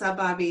very well said,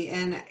 Bobbi.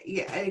 And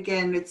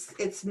again,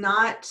 it's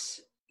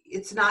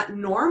not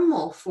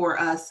normal for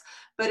us,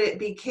 but it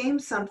became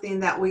something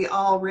that we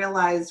all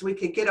realized we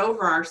could get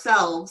over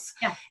ourselves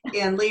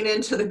and lean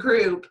into the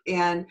group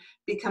and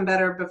become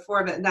better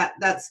before. But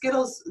that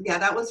Skittles,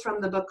 that was from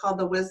the book called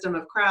The Wisdom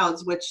of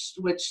Crowds,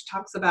 which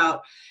talks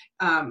about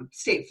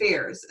state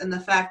fairs, and the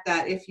fact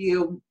that if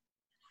you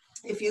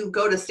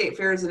go to state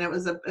fairs, and it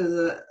was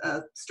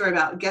a story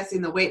about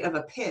guessing the weight of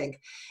a pig,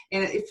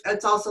 and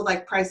it's also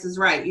like Price is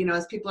Right.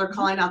 As people are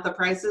calling out the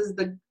prices,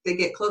 they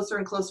get closer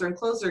and closer and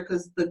closer,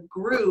 because the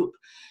group,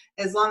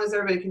 as long as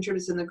everybody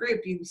contributes in the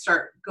group, you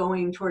start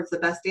going towards the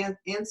best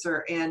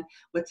answer. And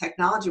with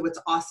technology,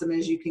 what's awesome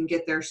is you can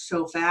get there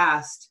so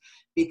fast,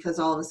 because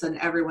all of a sudden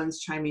everyone's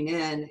chiming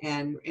in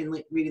and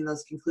reading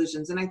those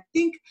conclusions. And I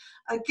think,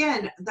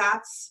 again,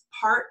 that's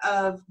part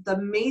of the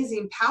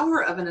amazing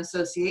power of an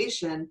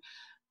association,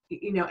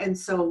 and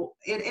so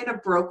in a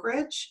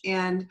brokerage,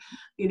 and,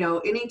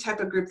 any type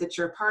of group that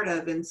you're a part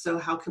of. And so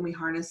how can we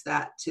harness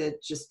that to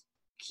just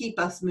keep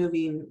us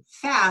moving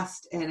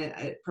fast? And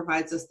it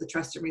provides us the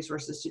trust and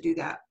resources to do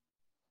that.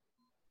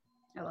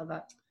 I love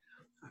that.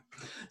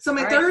 So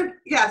my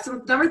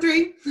so number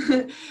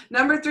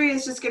three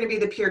is just going to be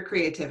the pure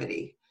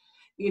creativity,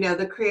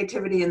 the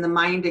creativity and the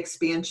mind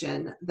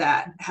expansion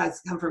that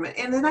has come from it.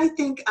 And then I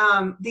think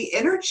the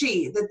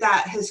energy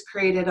that has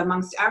created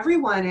amongst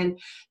everyone, and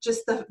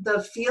just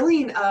the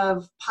feeling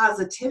of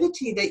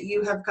positivity that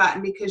you have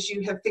gotten, because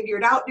you have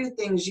figured out new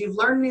things, you've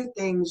learned new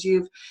things,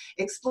 you've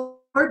explored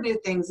new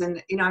things.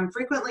 And, I'm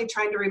frequently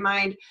trying to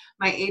remind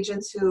my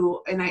agents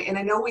and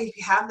I know we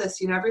have this,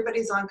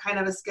 everybody's on kind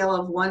of a scale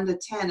of 1 to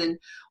 10. And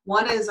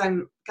 1 is,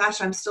 I'm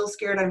still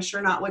scared. I'm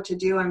sure not what to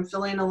do. I'm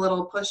feeling a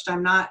little pushed.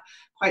 I'm not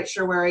quite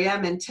sure where I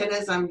am. And 10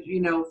 is, I'm,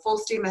 full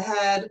steam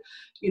ahead,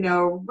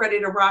 ready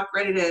to rock,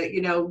 ready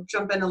to,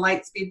 jump into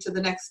light speed to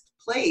the next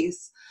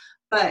place.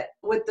 But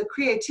with the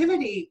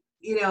creativity,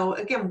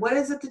 again, what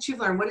is it that you've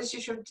learned? What is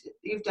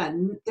you've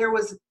done? There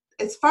was,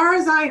 as far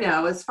as I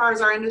know, as far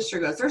as our industry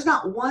goes, there's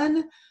not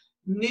one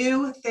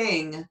new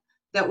thing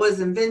that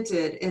was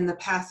invented in the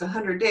past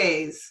 100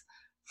 days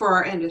for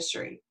our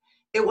industry.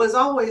 It was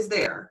always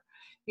there,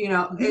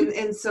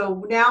 and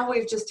so now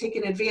we've just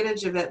taken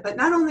advantage of it. But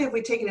not only have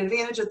we taken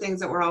advantage of things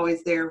that were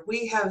always there,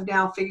 we have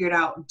now figured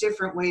out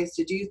different ways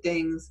to do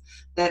things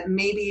that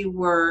maybe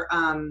were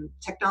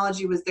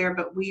technology was there,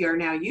 but we are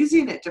now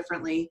using it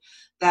differently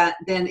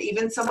than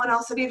even someone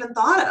else had even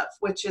thought of,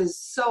 which is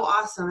so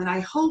awesome. And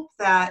I hope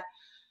that,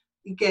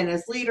 again,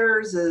 as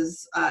leaders,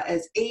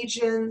 as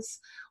agents,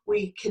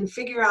 we can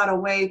figure out a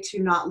way to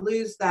not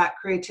lose that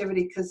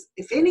creativity, because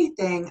if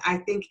anything, I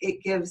think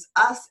it gives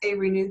us a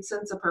renewed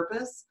sense of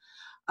purpose,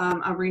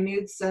 a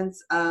renewed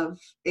sense of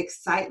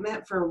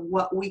excitement for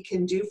what we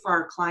can do for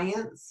our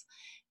clients,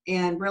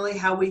 and really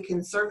how we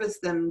can service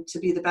them to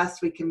be the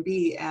best we can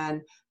be.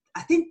 And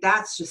I think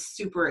that's just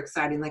super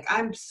exciting. Like,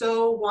 I'm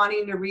so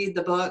wanting to read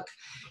the book,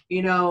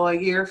 a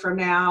year from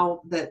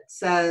now, that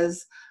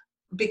says,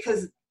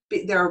 because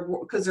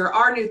there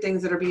are new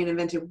things that are being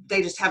invented,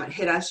 they just haven't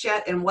hit us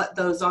yet, and what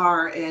those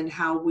are and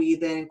how we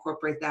then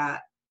incorporate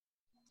that.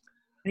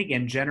 I think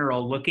in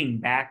general, looking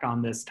back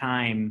on this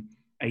time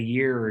a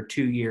year or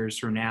 2 years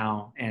from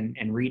now, and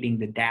reading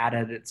the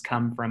data that's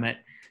come from it,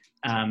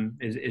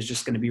 is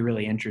just going to be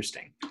really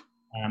interesting.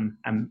 I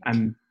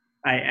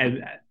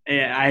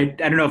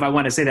don't know if I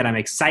want to say that I'm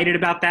excited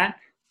about that,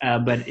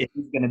 but it's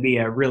going to be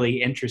a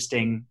really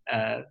interesting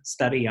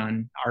study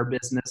on our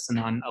business and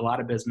on a lot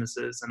of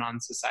businesses and on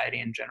society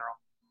in general.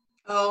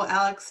 Oh,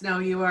 Alex, no,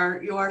 you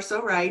are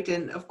so right.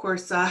 And of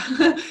course,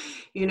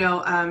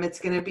 it's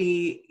going to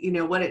be,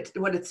 what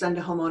it's done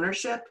to home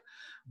ownership,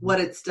 what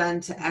it's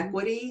done to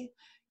equity,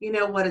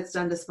 what it's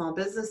done to small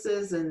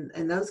businesses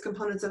and those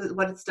components of it,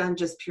 what it's done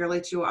just purely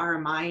to our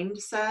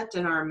mindset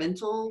and our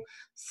mental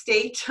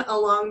state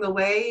along the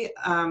way.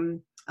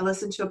 I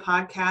listened to a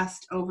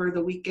podcast over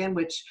the weekend,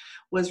 which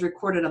was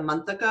recorded a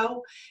month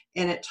ago,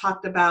 and it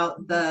talked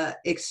about the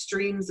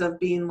extremes of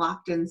being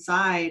locked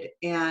inside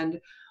and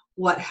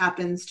what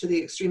happens to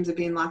the extremes of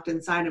being locked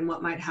inside and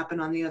what might happen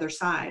on the other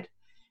side.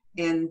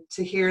 And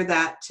to hear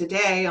that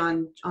today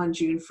on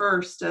June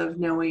 1st, of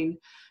knowing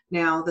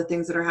now the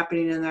things that are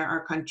happening in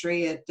our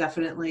country, it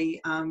definitely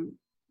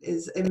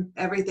is,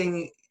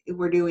 everything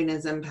we're doing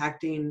is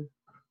impacting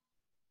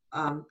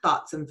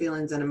thoughts and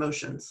feelings and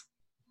emotions.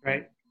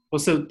 Right. Well,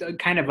 so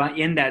kind of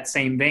in that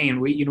same vein,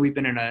 we've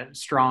been in a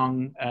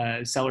strong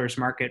seller's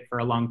market for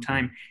a long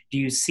time. Do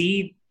you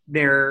see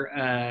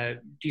there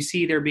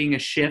being a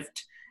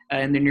shift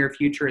in the near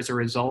future as a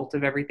result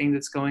of everything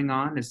that's going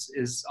on?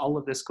 Is all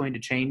of this going to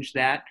change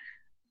that?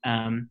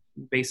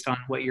 based on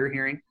what you're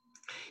hearing?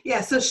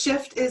 Yeah, so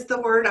shift is the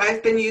word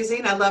I've been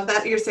using. I love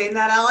that you're saying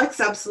that,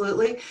 Alex.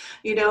 Absolutely.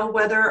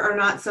 Whether or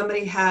not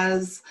somebody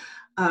has,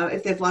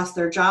 if they've lost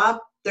their job,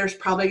 there's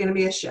probably going to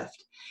be a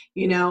shift.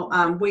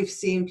 We've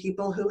seen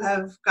people who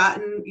have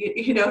gotten,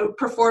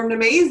 performed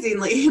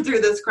amazingly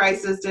through this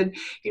crisis, and,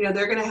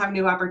 they're going to have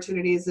new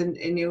opportunities and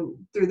new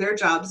through their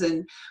jobs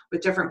and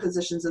with different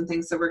positions and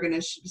things. So we're going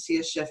to see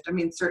a shift. I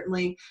mean,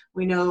 certainly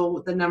we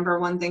know the number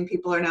one thing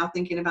people are now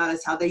thinking about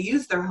is how they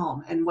use their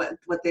home and what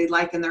they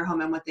like in their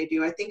home and what they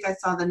do. I think I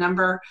saw the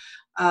number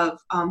of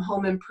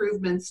home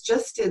improvements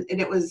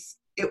and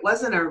it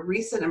wasn't a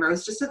recent number. It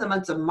was just in the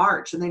months of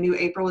March, and they knew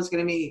April was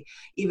going to be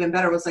even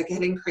better. It was like it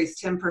had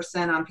increased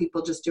 10% on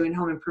people just doing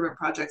home improvement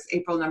projects.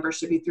 April numbers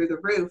should be through the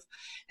roof.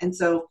 And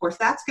so, of course,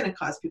 that's going to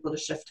cause people to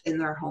shift in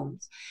their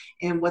homes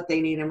and what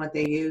they need and what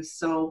they use.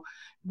 So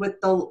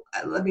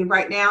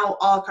right now,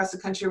 all across the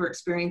country, we're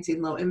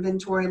experiencing low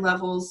inventory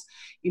levels.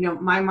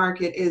 My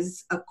market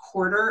is a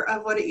quarter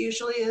of what it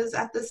usually is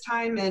at this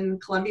time in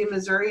Columbia,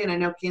 Missouri, and I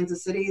know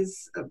Kansas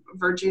City's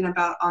verging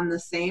about on the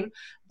same.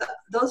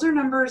 Those are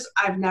numbers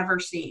I've never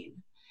seen.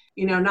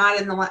 Not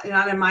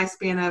in my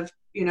span of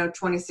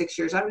 26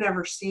 years. I've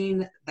never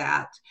seen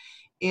that.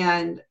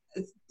 And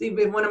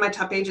even one of my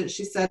top agents,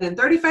 she said, in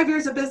 35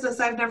 years of business,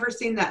 I've never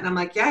seen that. And I'm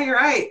like, yeah, you're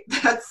right.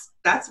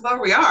 That's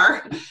where we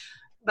are.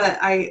 But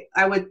I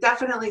would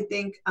definitely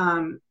think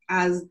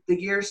as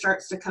the year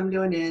starts to come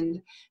to an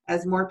end,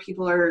 as more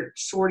people are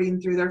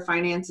sorting through their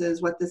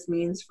finances, what this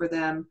means for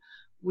them,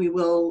 we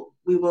will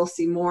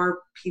see more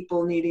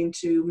people needing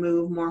to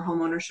move, more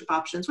home ownership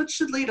options, which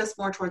should lead us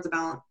more towards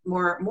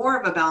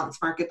more of a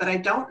balanced market. But I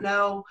don't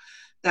know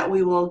that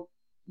we will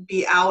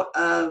be out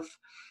of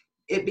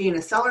it being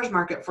a seller's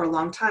market for a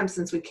long time,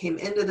 since we came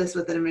into this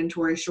with an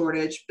inventory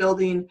shortage.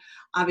 Building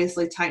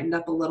obviously tightened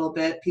up a little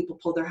bit. People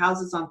pulled their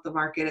houses off the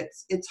market.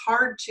 It's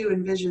hard to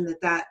envision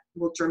that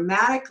will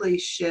dramatically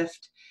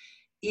shift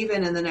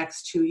even in the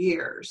next 2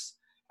 years.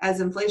 As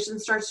inflation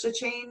starts to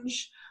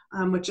change,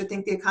 which I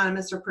think the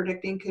economists are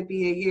predicting could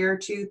be a year,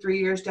 2, 3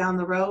 years down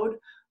the road,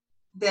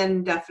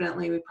 then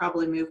definitely we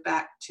probably move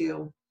back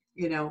to,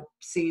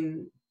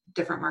 seeing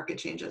different market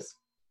changes.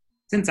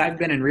 Since I've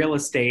been in real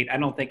estate, I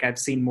don't think I've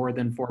seen more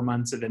than 4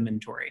 months of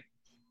inventory.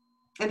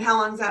 And how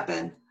long's that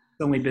been?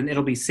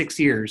 It'll be 6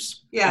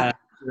 years. Yeah.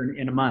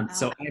 In a month. Wow.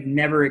 So I've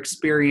never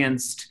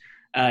experienced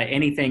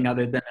anything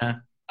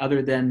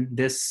other than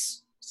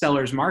this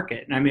seller's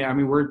market. And I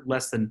mean, we're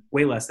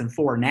way less than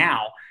 4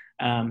 now.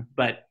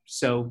 But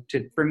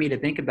for me to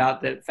think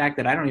about the fact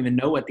that I don't even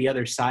know what the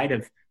other side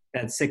of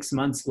that 6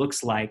 months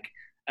looks like,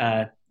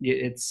 I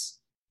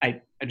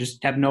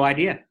just have no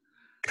idea.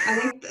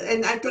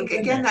 I think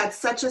again, that's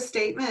such a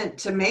statement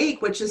to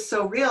make, which is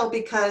so real,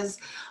 because,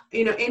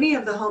 any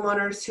of the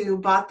homeowners who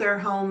bought their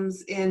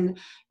homes in,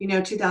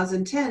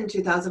 2010,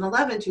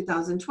 2011,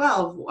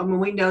 2012, I mean,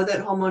 we know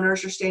that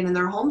homeowners are staying in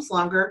their homes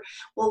longer.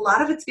 Well, a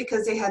lot of it's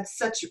because they had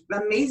such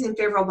amazing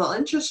favorable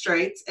interest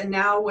rates. And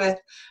now with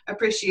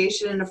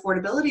appreciation and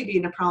affordability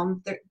being a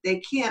problem, they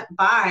can't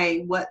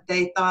buy what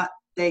they thought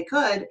they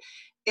could,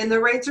 and the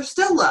rates are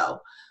still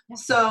low.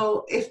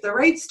 So if the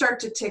rates start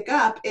to tick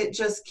up, it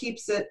just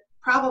keeps it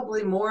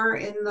probably more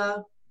in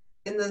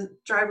the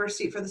driver's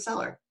seat for the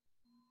seller.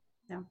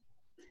 Yeah.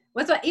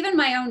 Even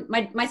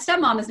my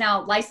stepmom is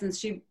now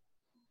licensed. She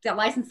got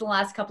licensed in the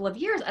last couple of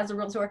years as a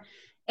realtor,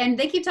 and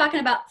they keep talking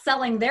about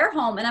selling their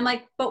home. And I'm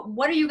like, but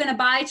what are you going to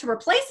buy to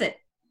replace it?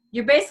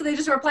 You're basically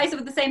just replace it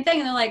with the same thing.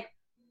 And they're like,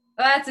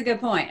 oh, that's a good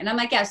point. And I'm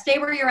like, yeah, stay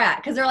where you're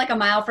at. Cause they're like a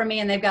mile from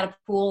me and they've got a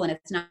pool and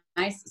it's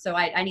nice. So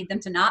I need them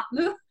to not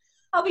move.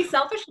 I'll be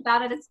selfish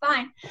about it. It's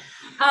fine.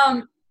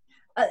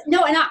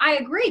 No, and I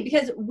agree,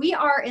 because we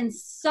are in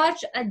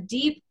such a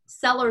deep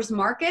seller's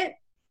market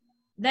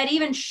that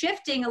even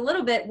shifting a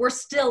little bit, we're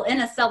still in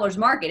a seller's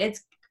market.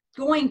 It's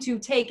going to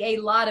take a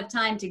lot of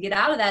time to get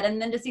out of that.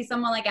 And then to see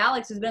someone like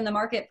Alex, who's been in the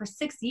market for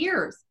 6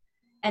 years,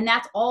 and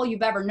that's all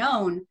you've ever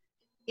known.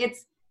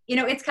 It's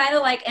kind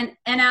of like, and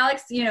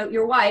Alex,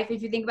 your wife,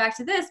 if you think back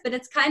to this, but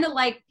it's kind of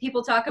like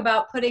people talk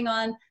about putting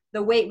on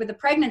the weight with the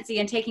pregnancy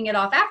and taking it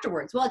off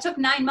afterwards. Well, it took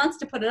 9 months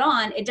to put it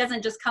on. It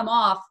doesn't just come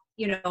off,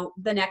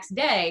 the next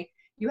day.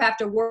 You have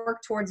to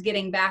work towards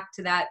getting back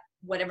to that,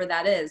 whatever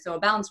that is. So a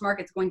balanced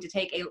market's going to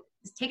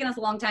it's taken us a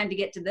long time to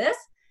get to this.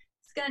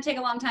 It's going to take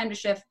a long time to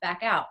shift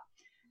back out.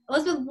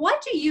 Elizabeth,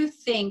 what do you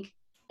think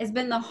has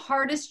been the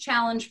hardest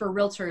challenge for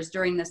realtors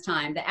during this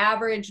time? The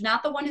average,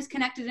 not the one who's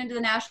connected into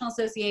the National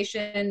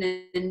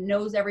Association and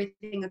knows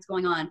everything that's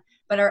going on,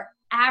 but our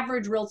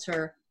average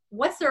realtor,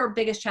 what's their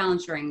biggest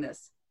challenge during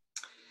this?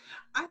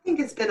 I think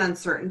it's been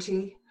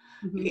uncertainty.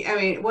 Mm-hmm. I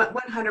mean,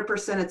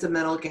 100% it's a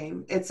mental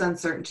game. It's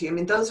uncertainty. I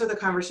mean, those are the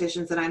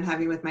conversations that I'm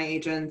having with my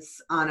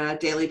agents on a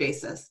daily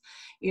basis.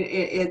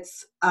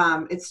 It's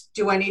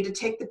do I need to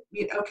take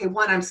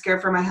I'm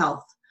scared for my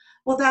health.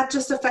 Well, that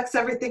just affects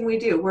everything we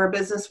do. We're a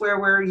business where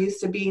we're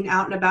used to being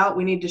out and about.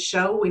 We need to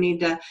show, we need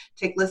to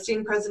take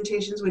listing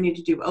presentations. We need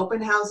to do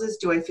open houses.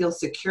 Do I feel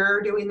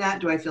secure doing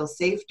that? Do I feel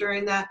safe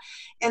during that?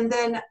 And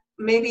then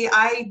maybe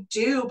I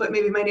do, but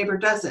maybe my neighbor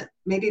doesn't.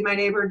 Maybe my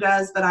neighbor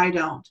does, but I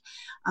don't.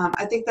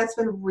 I think that's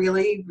been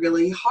really,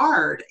 really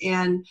hard.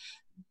 And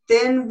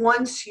then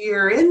once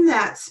you're in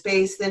that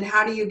space, then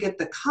how do you get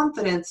the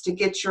confidence to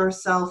get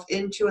yourself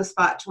into a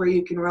spot to where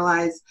you can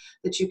realize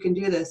that you can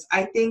do this?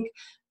 I think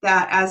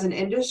that as an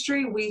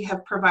industry, we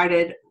have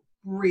provided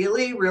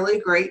really, really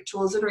great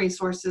tools and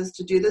resources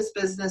to do this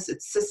business.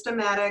 It's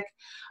systematic.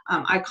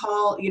 I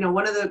call,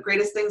 one of the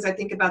greatest things I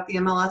think about the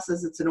MLS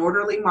is it's an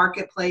orderly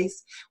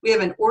marketplace. We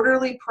have an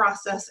orderly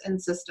process and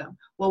system.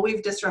 Well,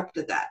 we've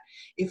disrupted that.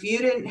 If you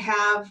didn't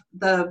have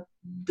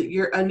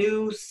a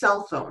new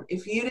cell phone,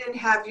 if you didn't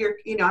have your,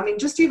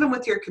 just even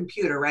with your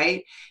computer,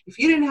 right? If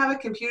you didn't have a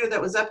computer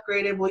that was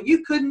upgraded, well,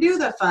 you couldn't do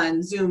the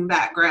fun Zoom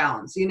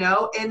backgrounds,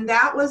 and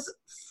that was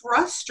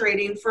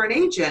frustrating for an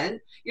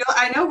agent.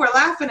 I know we're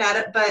laughing at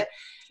it, but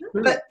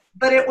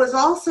it was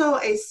also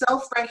a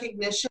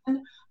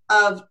self-recognition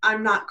of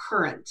I'm not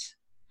current.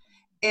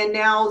 And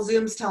now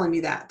Zoom's telling me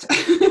that,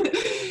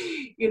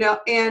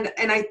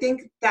 and I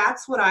think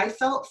that's what I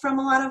felt from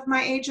a lot of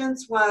my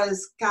agents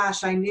was,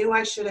 gosh, I knew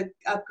I should have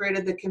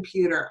upgraded the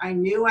computer. I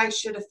knew I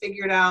should have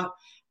figured out,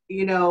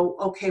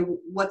 okay,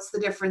 what's the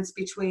difference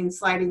between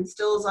sliding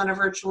stills on a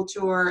virtual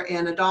tour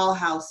and a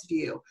dollhouse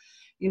view?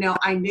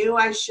 I knew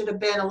I should have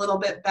been a little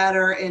bit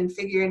better in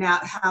figuring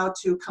out how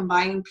to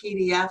combine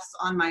PDFs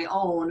on my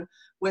own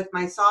with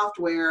my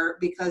software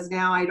because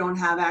now I don't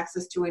have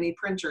access to any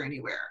printer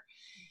anywhere.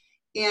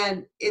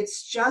 And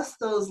it's just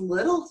those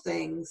little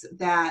things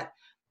that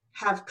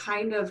have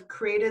kind of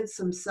created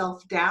some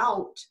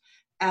self-doubt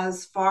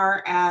as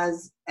far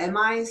as, am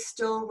I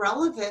still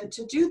relevant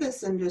to do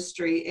this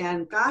industry?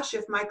 And gosh,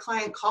 if my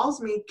client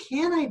calls me,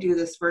 can I do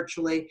this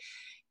virtually?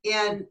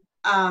 And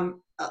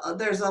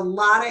there's a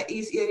lot of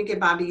easy, again,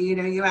 Bobbi,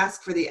 you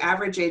ask for the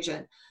average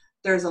agent.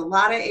 There's a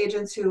lot of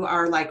agents who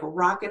are like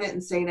rocking it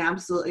and saying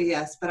absolutely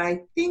yes. But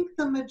I think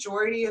the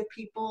majority of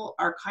people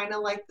are kind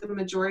of like the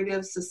majority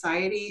of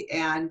society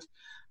and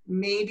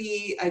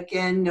maybe,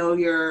 again,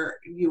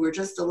 you were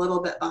just a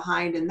little bit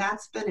behind. And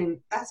that's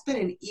been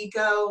an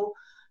ego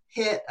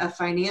hit, a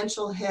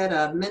financial hit,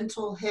 a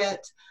mental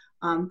hit.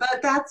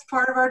 But that's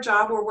part of our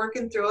job. We're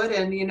working through it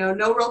and,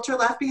 no realtor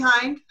left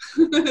behind.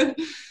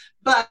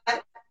 But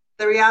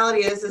the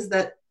reality is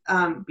that,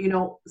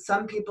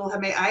 some people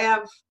have I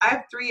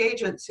have 3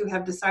 agents who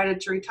have decided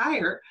to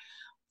retire,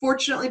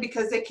 fortunately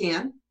because they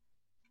can,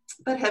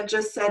 but have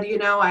just said,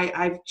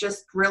 I've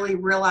just really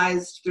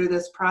realized through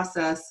this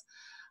process,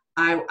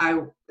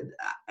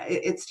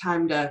 it's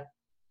time to,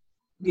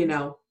 and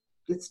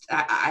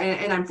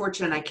I'm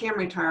fortunate I can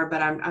retire,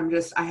 but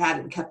I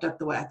hadn't kept up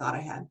the way I thought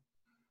I had.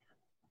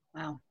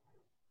 Wow.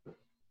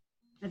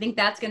 I think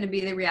that's going to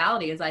be the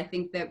reality is I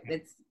think that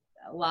it's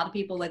a lot of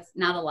people, it's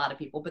not a lot of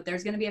people, but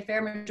there's going to be a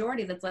fair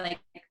majority that's like,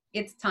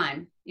 it's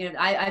time.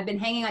 I've been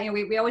hanging on,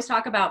 we always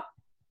talk about,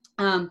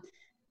 my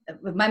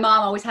mom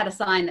always had a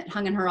sign that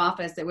hung in her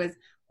office. It was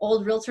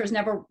old realtors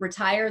never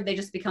retire. They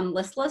just become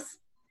listless.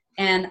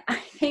 And I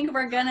think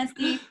we're going to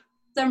see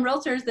some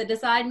realtors that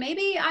decide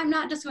maybe I'm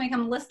not just going to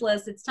become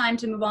listless. It's time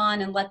to move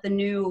on and let the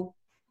new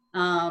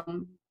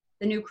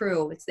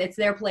crew, it's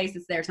their place.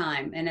 It's their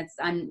time. And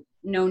I'm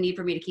no need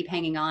for me to keep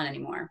hanging on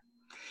anymore.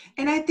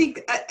 And I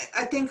think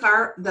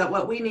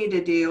what we need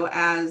to do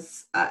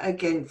as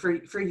again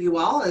for you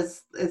all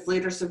as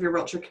leaders of your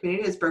realtor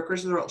community, as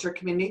brokers of the realtor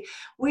community,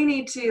 we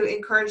need to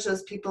encourage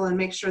those people and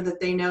make sure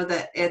that they know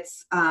that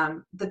it's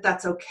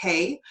that's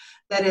okay,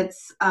 that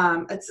it's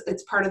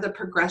part of the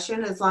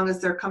progression as long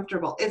as they're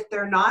comfortable. If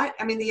they're not,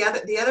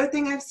 the other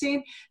thing I've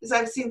seen is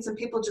I've seen some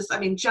people just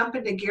jump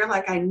into gear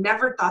like I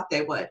never thought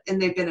they would,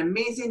 and they've been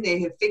amazing.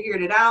 They have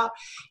figured it out,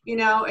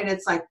 and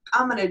it's like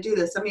I'm going to do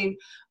this.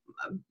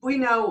 We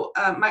know,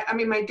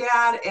 my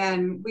dad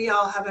and we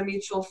all have a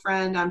mutual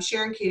friend,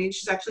 Sharon Keating.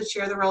 She's actually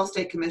chair of the Real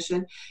Estate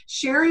Commission.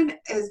 Sharon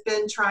has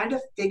been trying to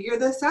figure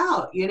this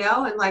out,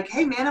 and like,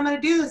 hey man, I'm going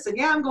to do this. And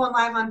yeah, I'm going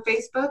live on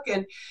Facebook.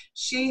 And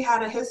she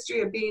had a history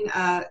of being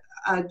a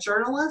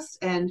journalist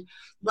and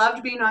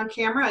loved being on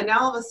camera. And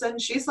now all of a sudden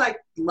she's like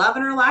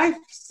loving her life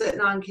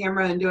sitting on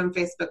camera and doing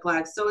Facebook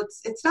Live. So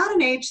it's not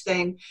an age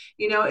thing.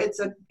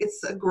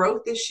 It's a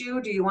growth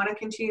issue. Do you want to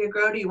continue to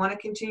grow? Do you want to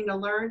continue to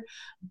learn?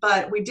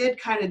 But we did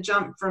kind of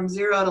jump from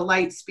 0 to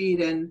light speed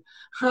and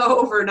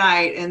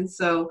overnight. And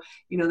so,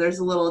 there's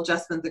a little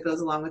adjustment that goes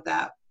along with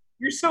that.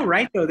 You're so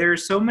right though. There are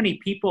so many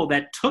people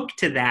that took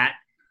to that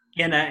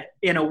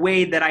in a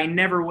way that I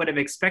never would have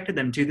expected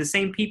them to. The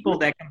same people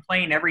that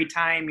complain every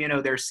time,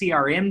 their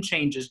CRM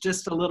changes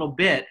just a little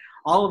bit,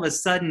 all of a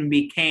sudden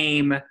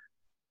became,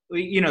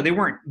 they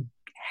weren't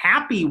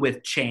happy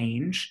with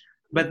change,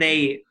 but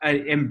they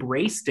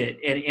embraced it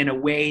in a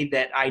way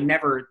that I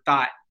never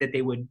thought that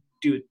they would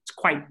do it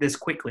quite this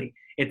quickly.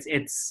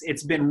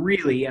 It's been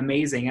really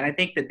amazing. And I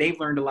think that they've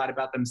learned a lot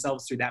about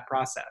themselves through that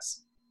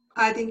process.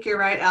 I think you're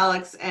right,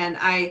 Alex. And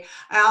I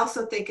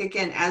also think,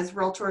 again, as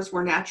realtors,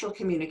 we're natural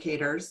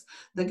communicators.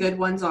 The good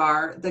ones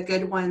are. As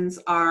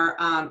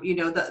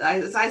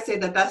I say,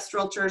 the best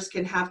realtors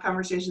can have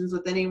conversations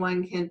with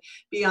anyone, can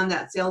be on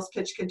that sales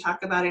pitch, can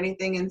talk about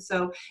anything. And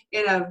so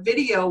in a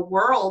video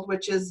world,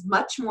 which is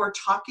much more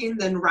talking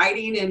than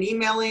writing and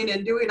emailing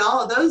and doing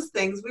all of those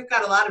things, we've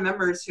got a lot of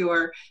members who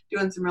are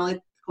doing some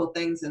really cool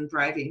things and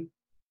thriving.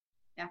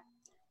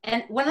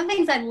 And one of the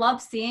things I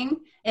love seeing,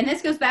 and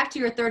this goes back to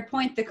your third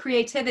point, the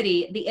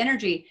creativity, the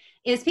energy,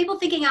 is people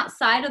thinking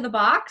outside of the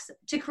box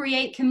to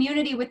create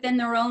community within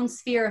their own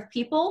sphere of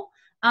people.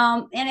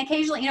 And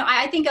occasionally,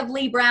 I think of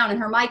Lee Brown and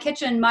her My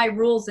Kitchen, My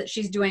Rules that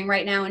she's doing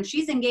right now. And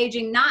she's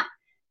engaging not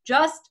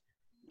just,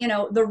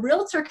 the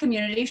realtor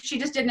community. She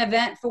just did an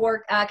event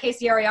for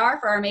KCRER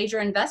for our major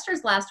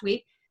investors last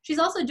week. She's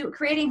also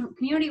creating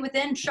community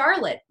within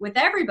Charlotte with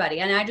everybody.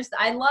 And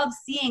I love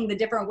seeing the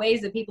different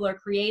ways that people are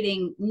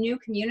creating new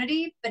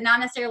community, but not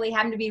necessarily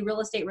having to be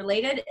real estate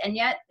related. And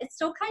yet it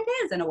still kind of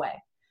is in a way.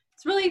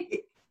 It's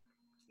really...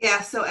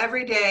 Yeah. So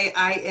every day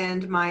I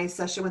end my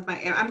session with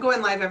I'm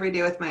going live every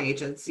day with my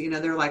agents.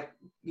 They're like,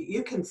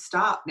 you can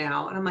stop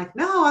now. And I'm like,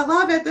 no, I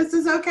love it. This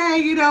is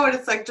okay. And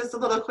it's like just a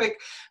little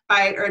quick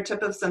bite or a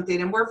tip of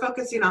something. And we're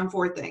focusing on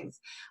 4 things.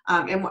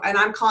 And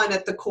I'm calling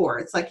it the core.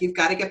 It's like, you've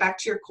got to get back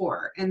to your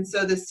core. And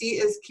so the C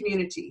is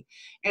community.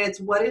 And it's,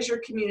 what is your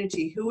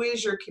community? Who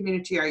is your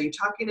community? Are you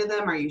talking to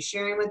them? Are you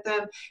sharing with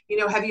them?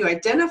 Have you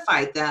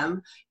identified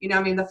them?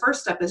 The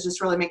first step is just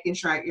really making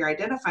sure you're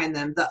identifying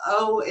them. The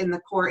O in the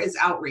core is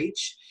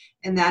outreach.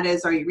 And that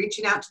is, are you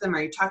reaching out to them?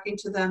 Are you talking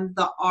to them?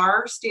 The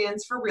R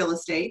stands for real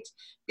estate,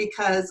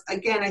 because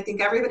again, I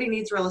think everybody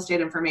needs real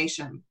estate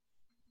information.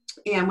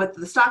 And with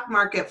the stock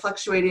market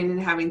fluctuating and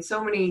having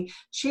so many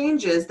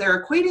changes,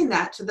 they're equating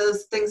that to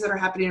those things that are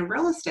happening in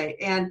real estate.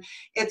 And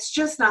it's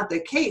just not the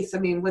case.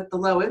 With the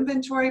low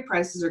inventory,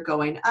 prices are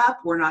going up.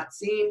 We're not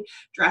seeing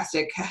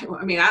drastic, I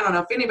don't know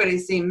if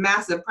anybody's seeing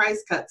massive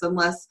price cuts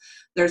unless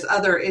there's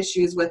other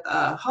issues with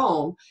a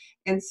home.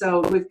 And so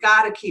we've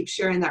got to keep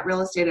sharing that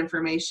real estate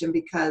information,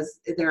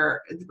 because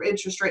their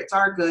interest rates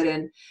are good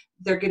and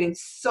they're getting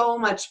so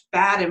much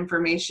bad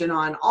information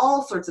on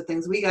all sorts of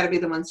things. We got to be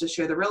the ones to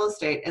share the real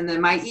estate. And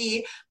then my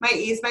E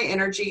is my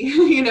energy.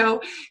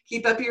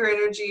 Keep up your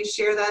energy,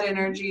 share that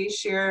energy,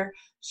 share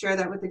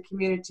that with the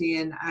community.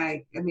 And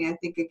I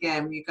think,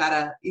 again, you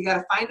gotta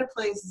find a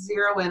place,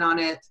 zero in on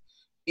it,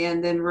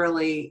 and then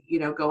really,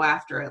 go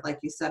after it, like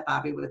you said,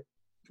 Bobbi,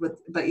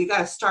 but you got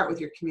to start with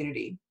your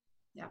community.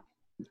 Yeah.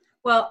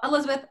 Well,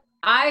 Elizabeth,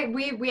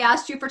 we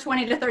asked you for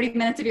 20 to 30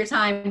 minutes of your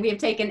time. We have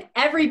taken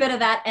every bit of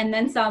that and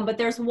then some, but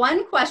there's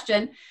one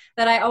question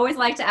that I always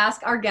like to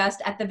ask our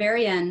guest at the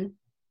very end.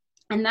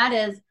 And that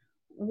is,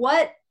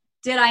 what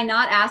did I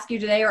not ask you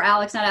today, or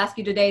Alex not ask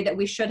you today, that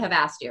we should have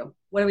asked you?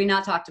 What have we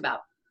not talked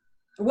about?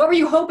 What were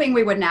you hoping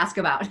we wouldn't ask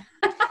about?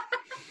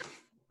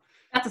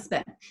 That's a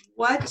spin.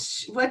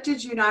 What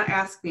did you not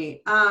ask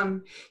me?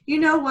 You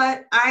know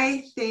what?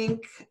 I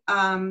think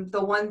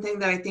the one thing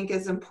that I think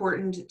is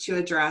important to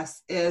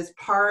address is,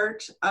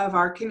 part of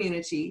our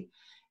community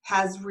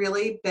has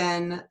really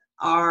been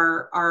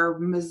our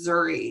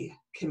Missouri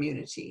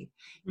community.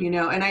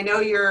 And I know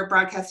you're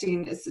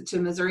broadcasting to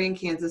Missouri and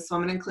Kansas, so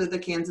I'm going to include the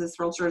Kansas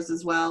Realtors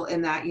as well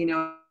in that, in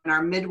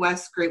our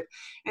Midwest group.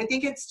 And I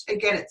think it's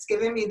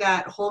given me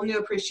that whole new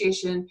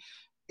appreciation.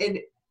 And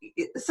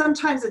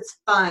sometimes it's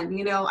fun,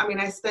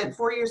 I spent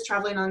 4 years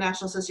traveling on the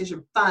National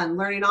Association, fun,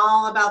 learning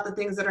all about the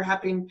things that are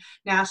happening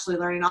nationally,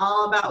 learning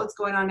all about what's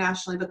going on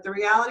nationally. But the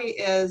reality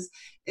is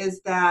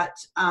that,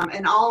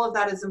 and all of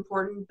that is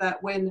important,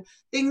 but when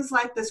things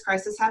like this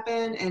crisis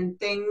happen, and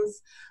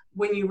things,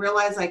 when you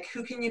realize, like,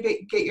 who can you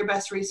get your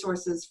best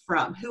resources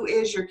from? Who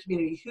is your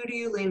community? Who do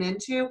you lean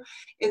into?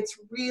 It's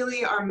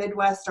really our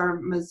Midwest, our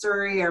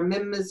Missouri, our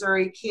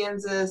mid-Missouri,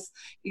 Kansas,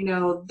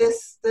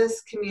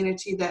 this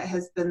community that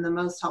has been the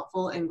most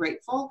helpful and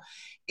grateful.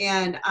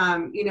 And,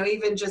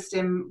 even just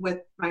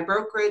with my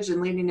brokerage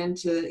and leaning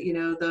into,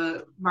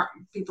 the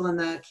people in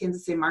the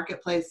Kansas City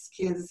marketplace,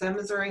 Kansas and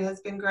Missouri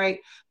has been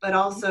great. But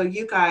also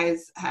you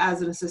guys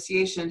as an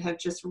association have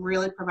just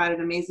really provided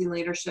amazing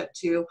leadership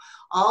to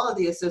all of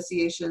the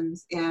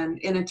associations, and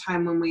in a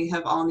time when we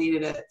have all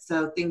needed it.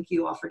 So thank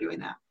you all for doing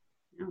that.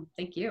 Oh,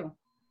 thank you.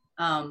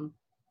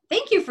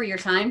 Thank you for your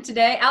time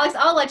today. Alex,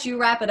 I'll let you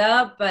wrap it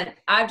up, but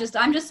I'm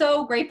just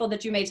so grateful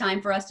that you made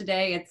time for us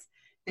today.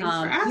 Thanks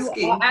for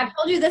asking. I've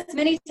told you this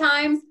many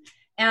times,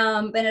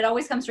 and it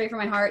always comes straight from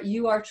my heart.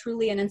 You are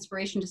truly an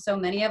inspiration to so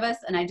many of us,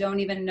 and I don't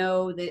even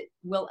know that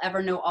we'll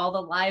ever know all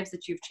the lives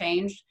that you've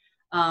changed,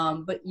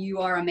 but you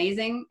are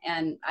amazing.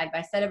 And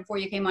I said it before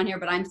you came on here,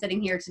 but I'm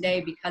sitting here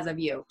today because of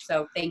you.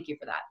 So thank you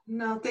for that.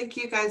 No, thank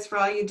you guys for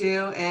all you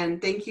do,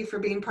 and thank you for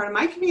being part of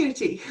my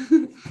community.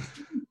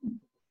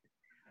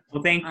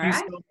 Well, thank you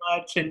so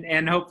much,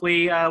 and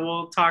hopefully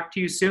we'll talk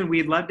to you soon.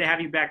 We'd love to have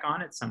you back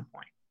on at some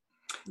point.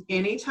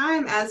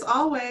 Anytime, as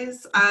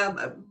always.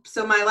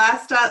 So my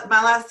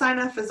last sign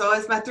off is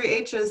always my 3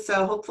 H's.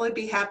 So hopefully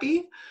be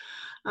happy,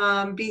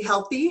 be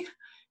healthy,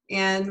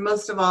 And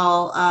most of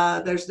all,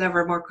 there's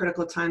never a more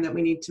critical time that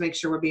we need to make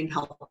sure we're being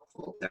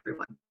helpful to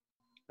everyone.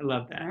 I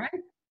love that. All right.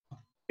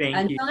 Thank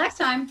you. Until next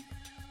time.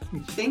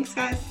 Thanks,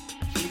 guys.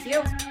 Thank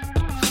you.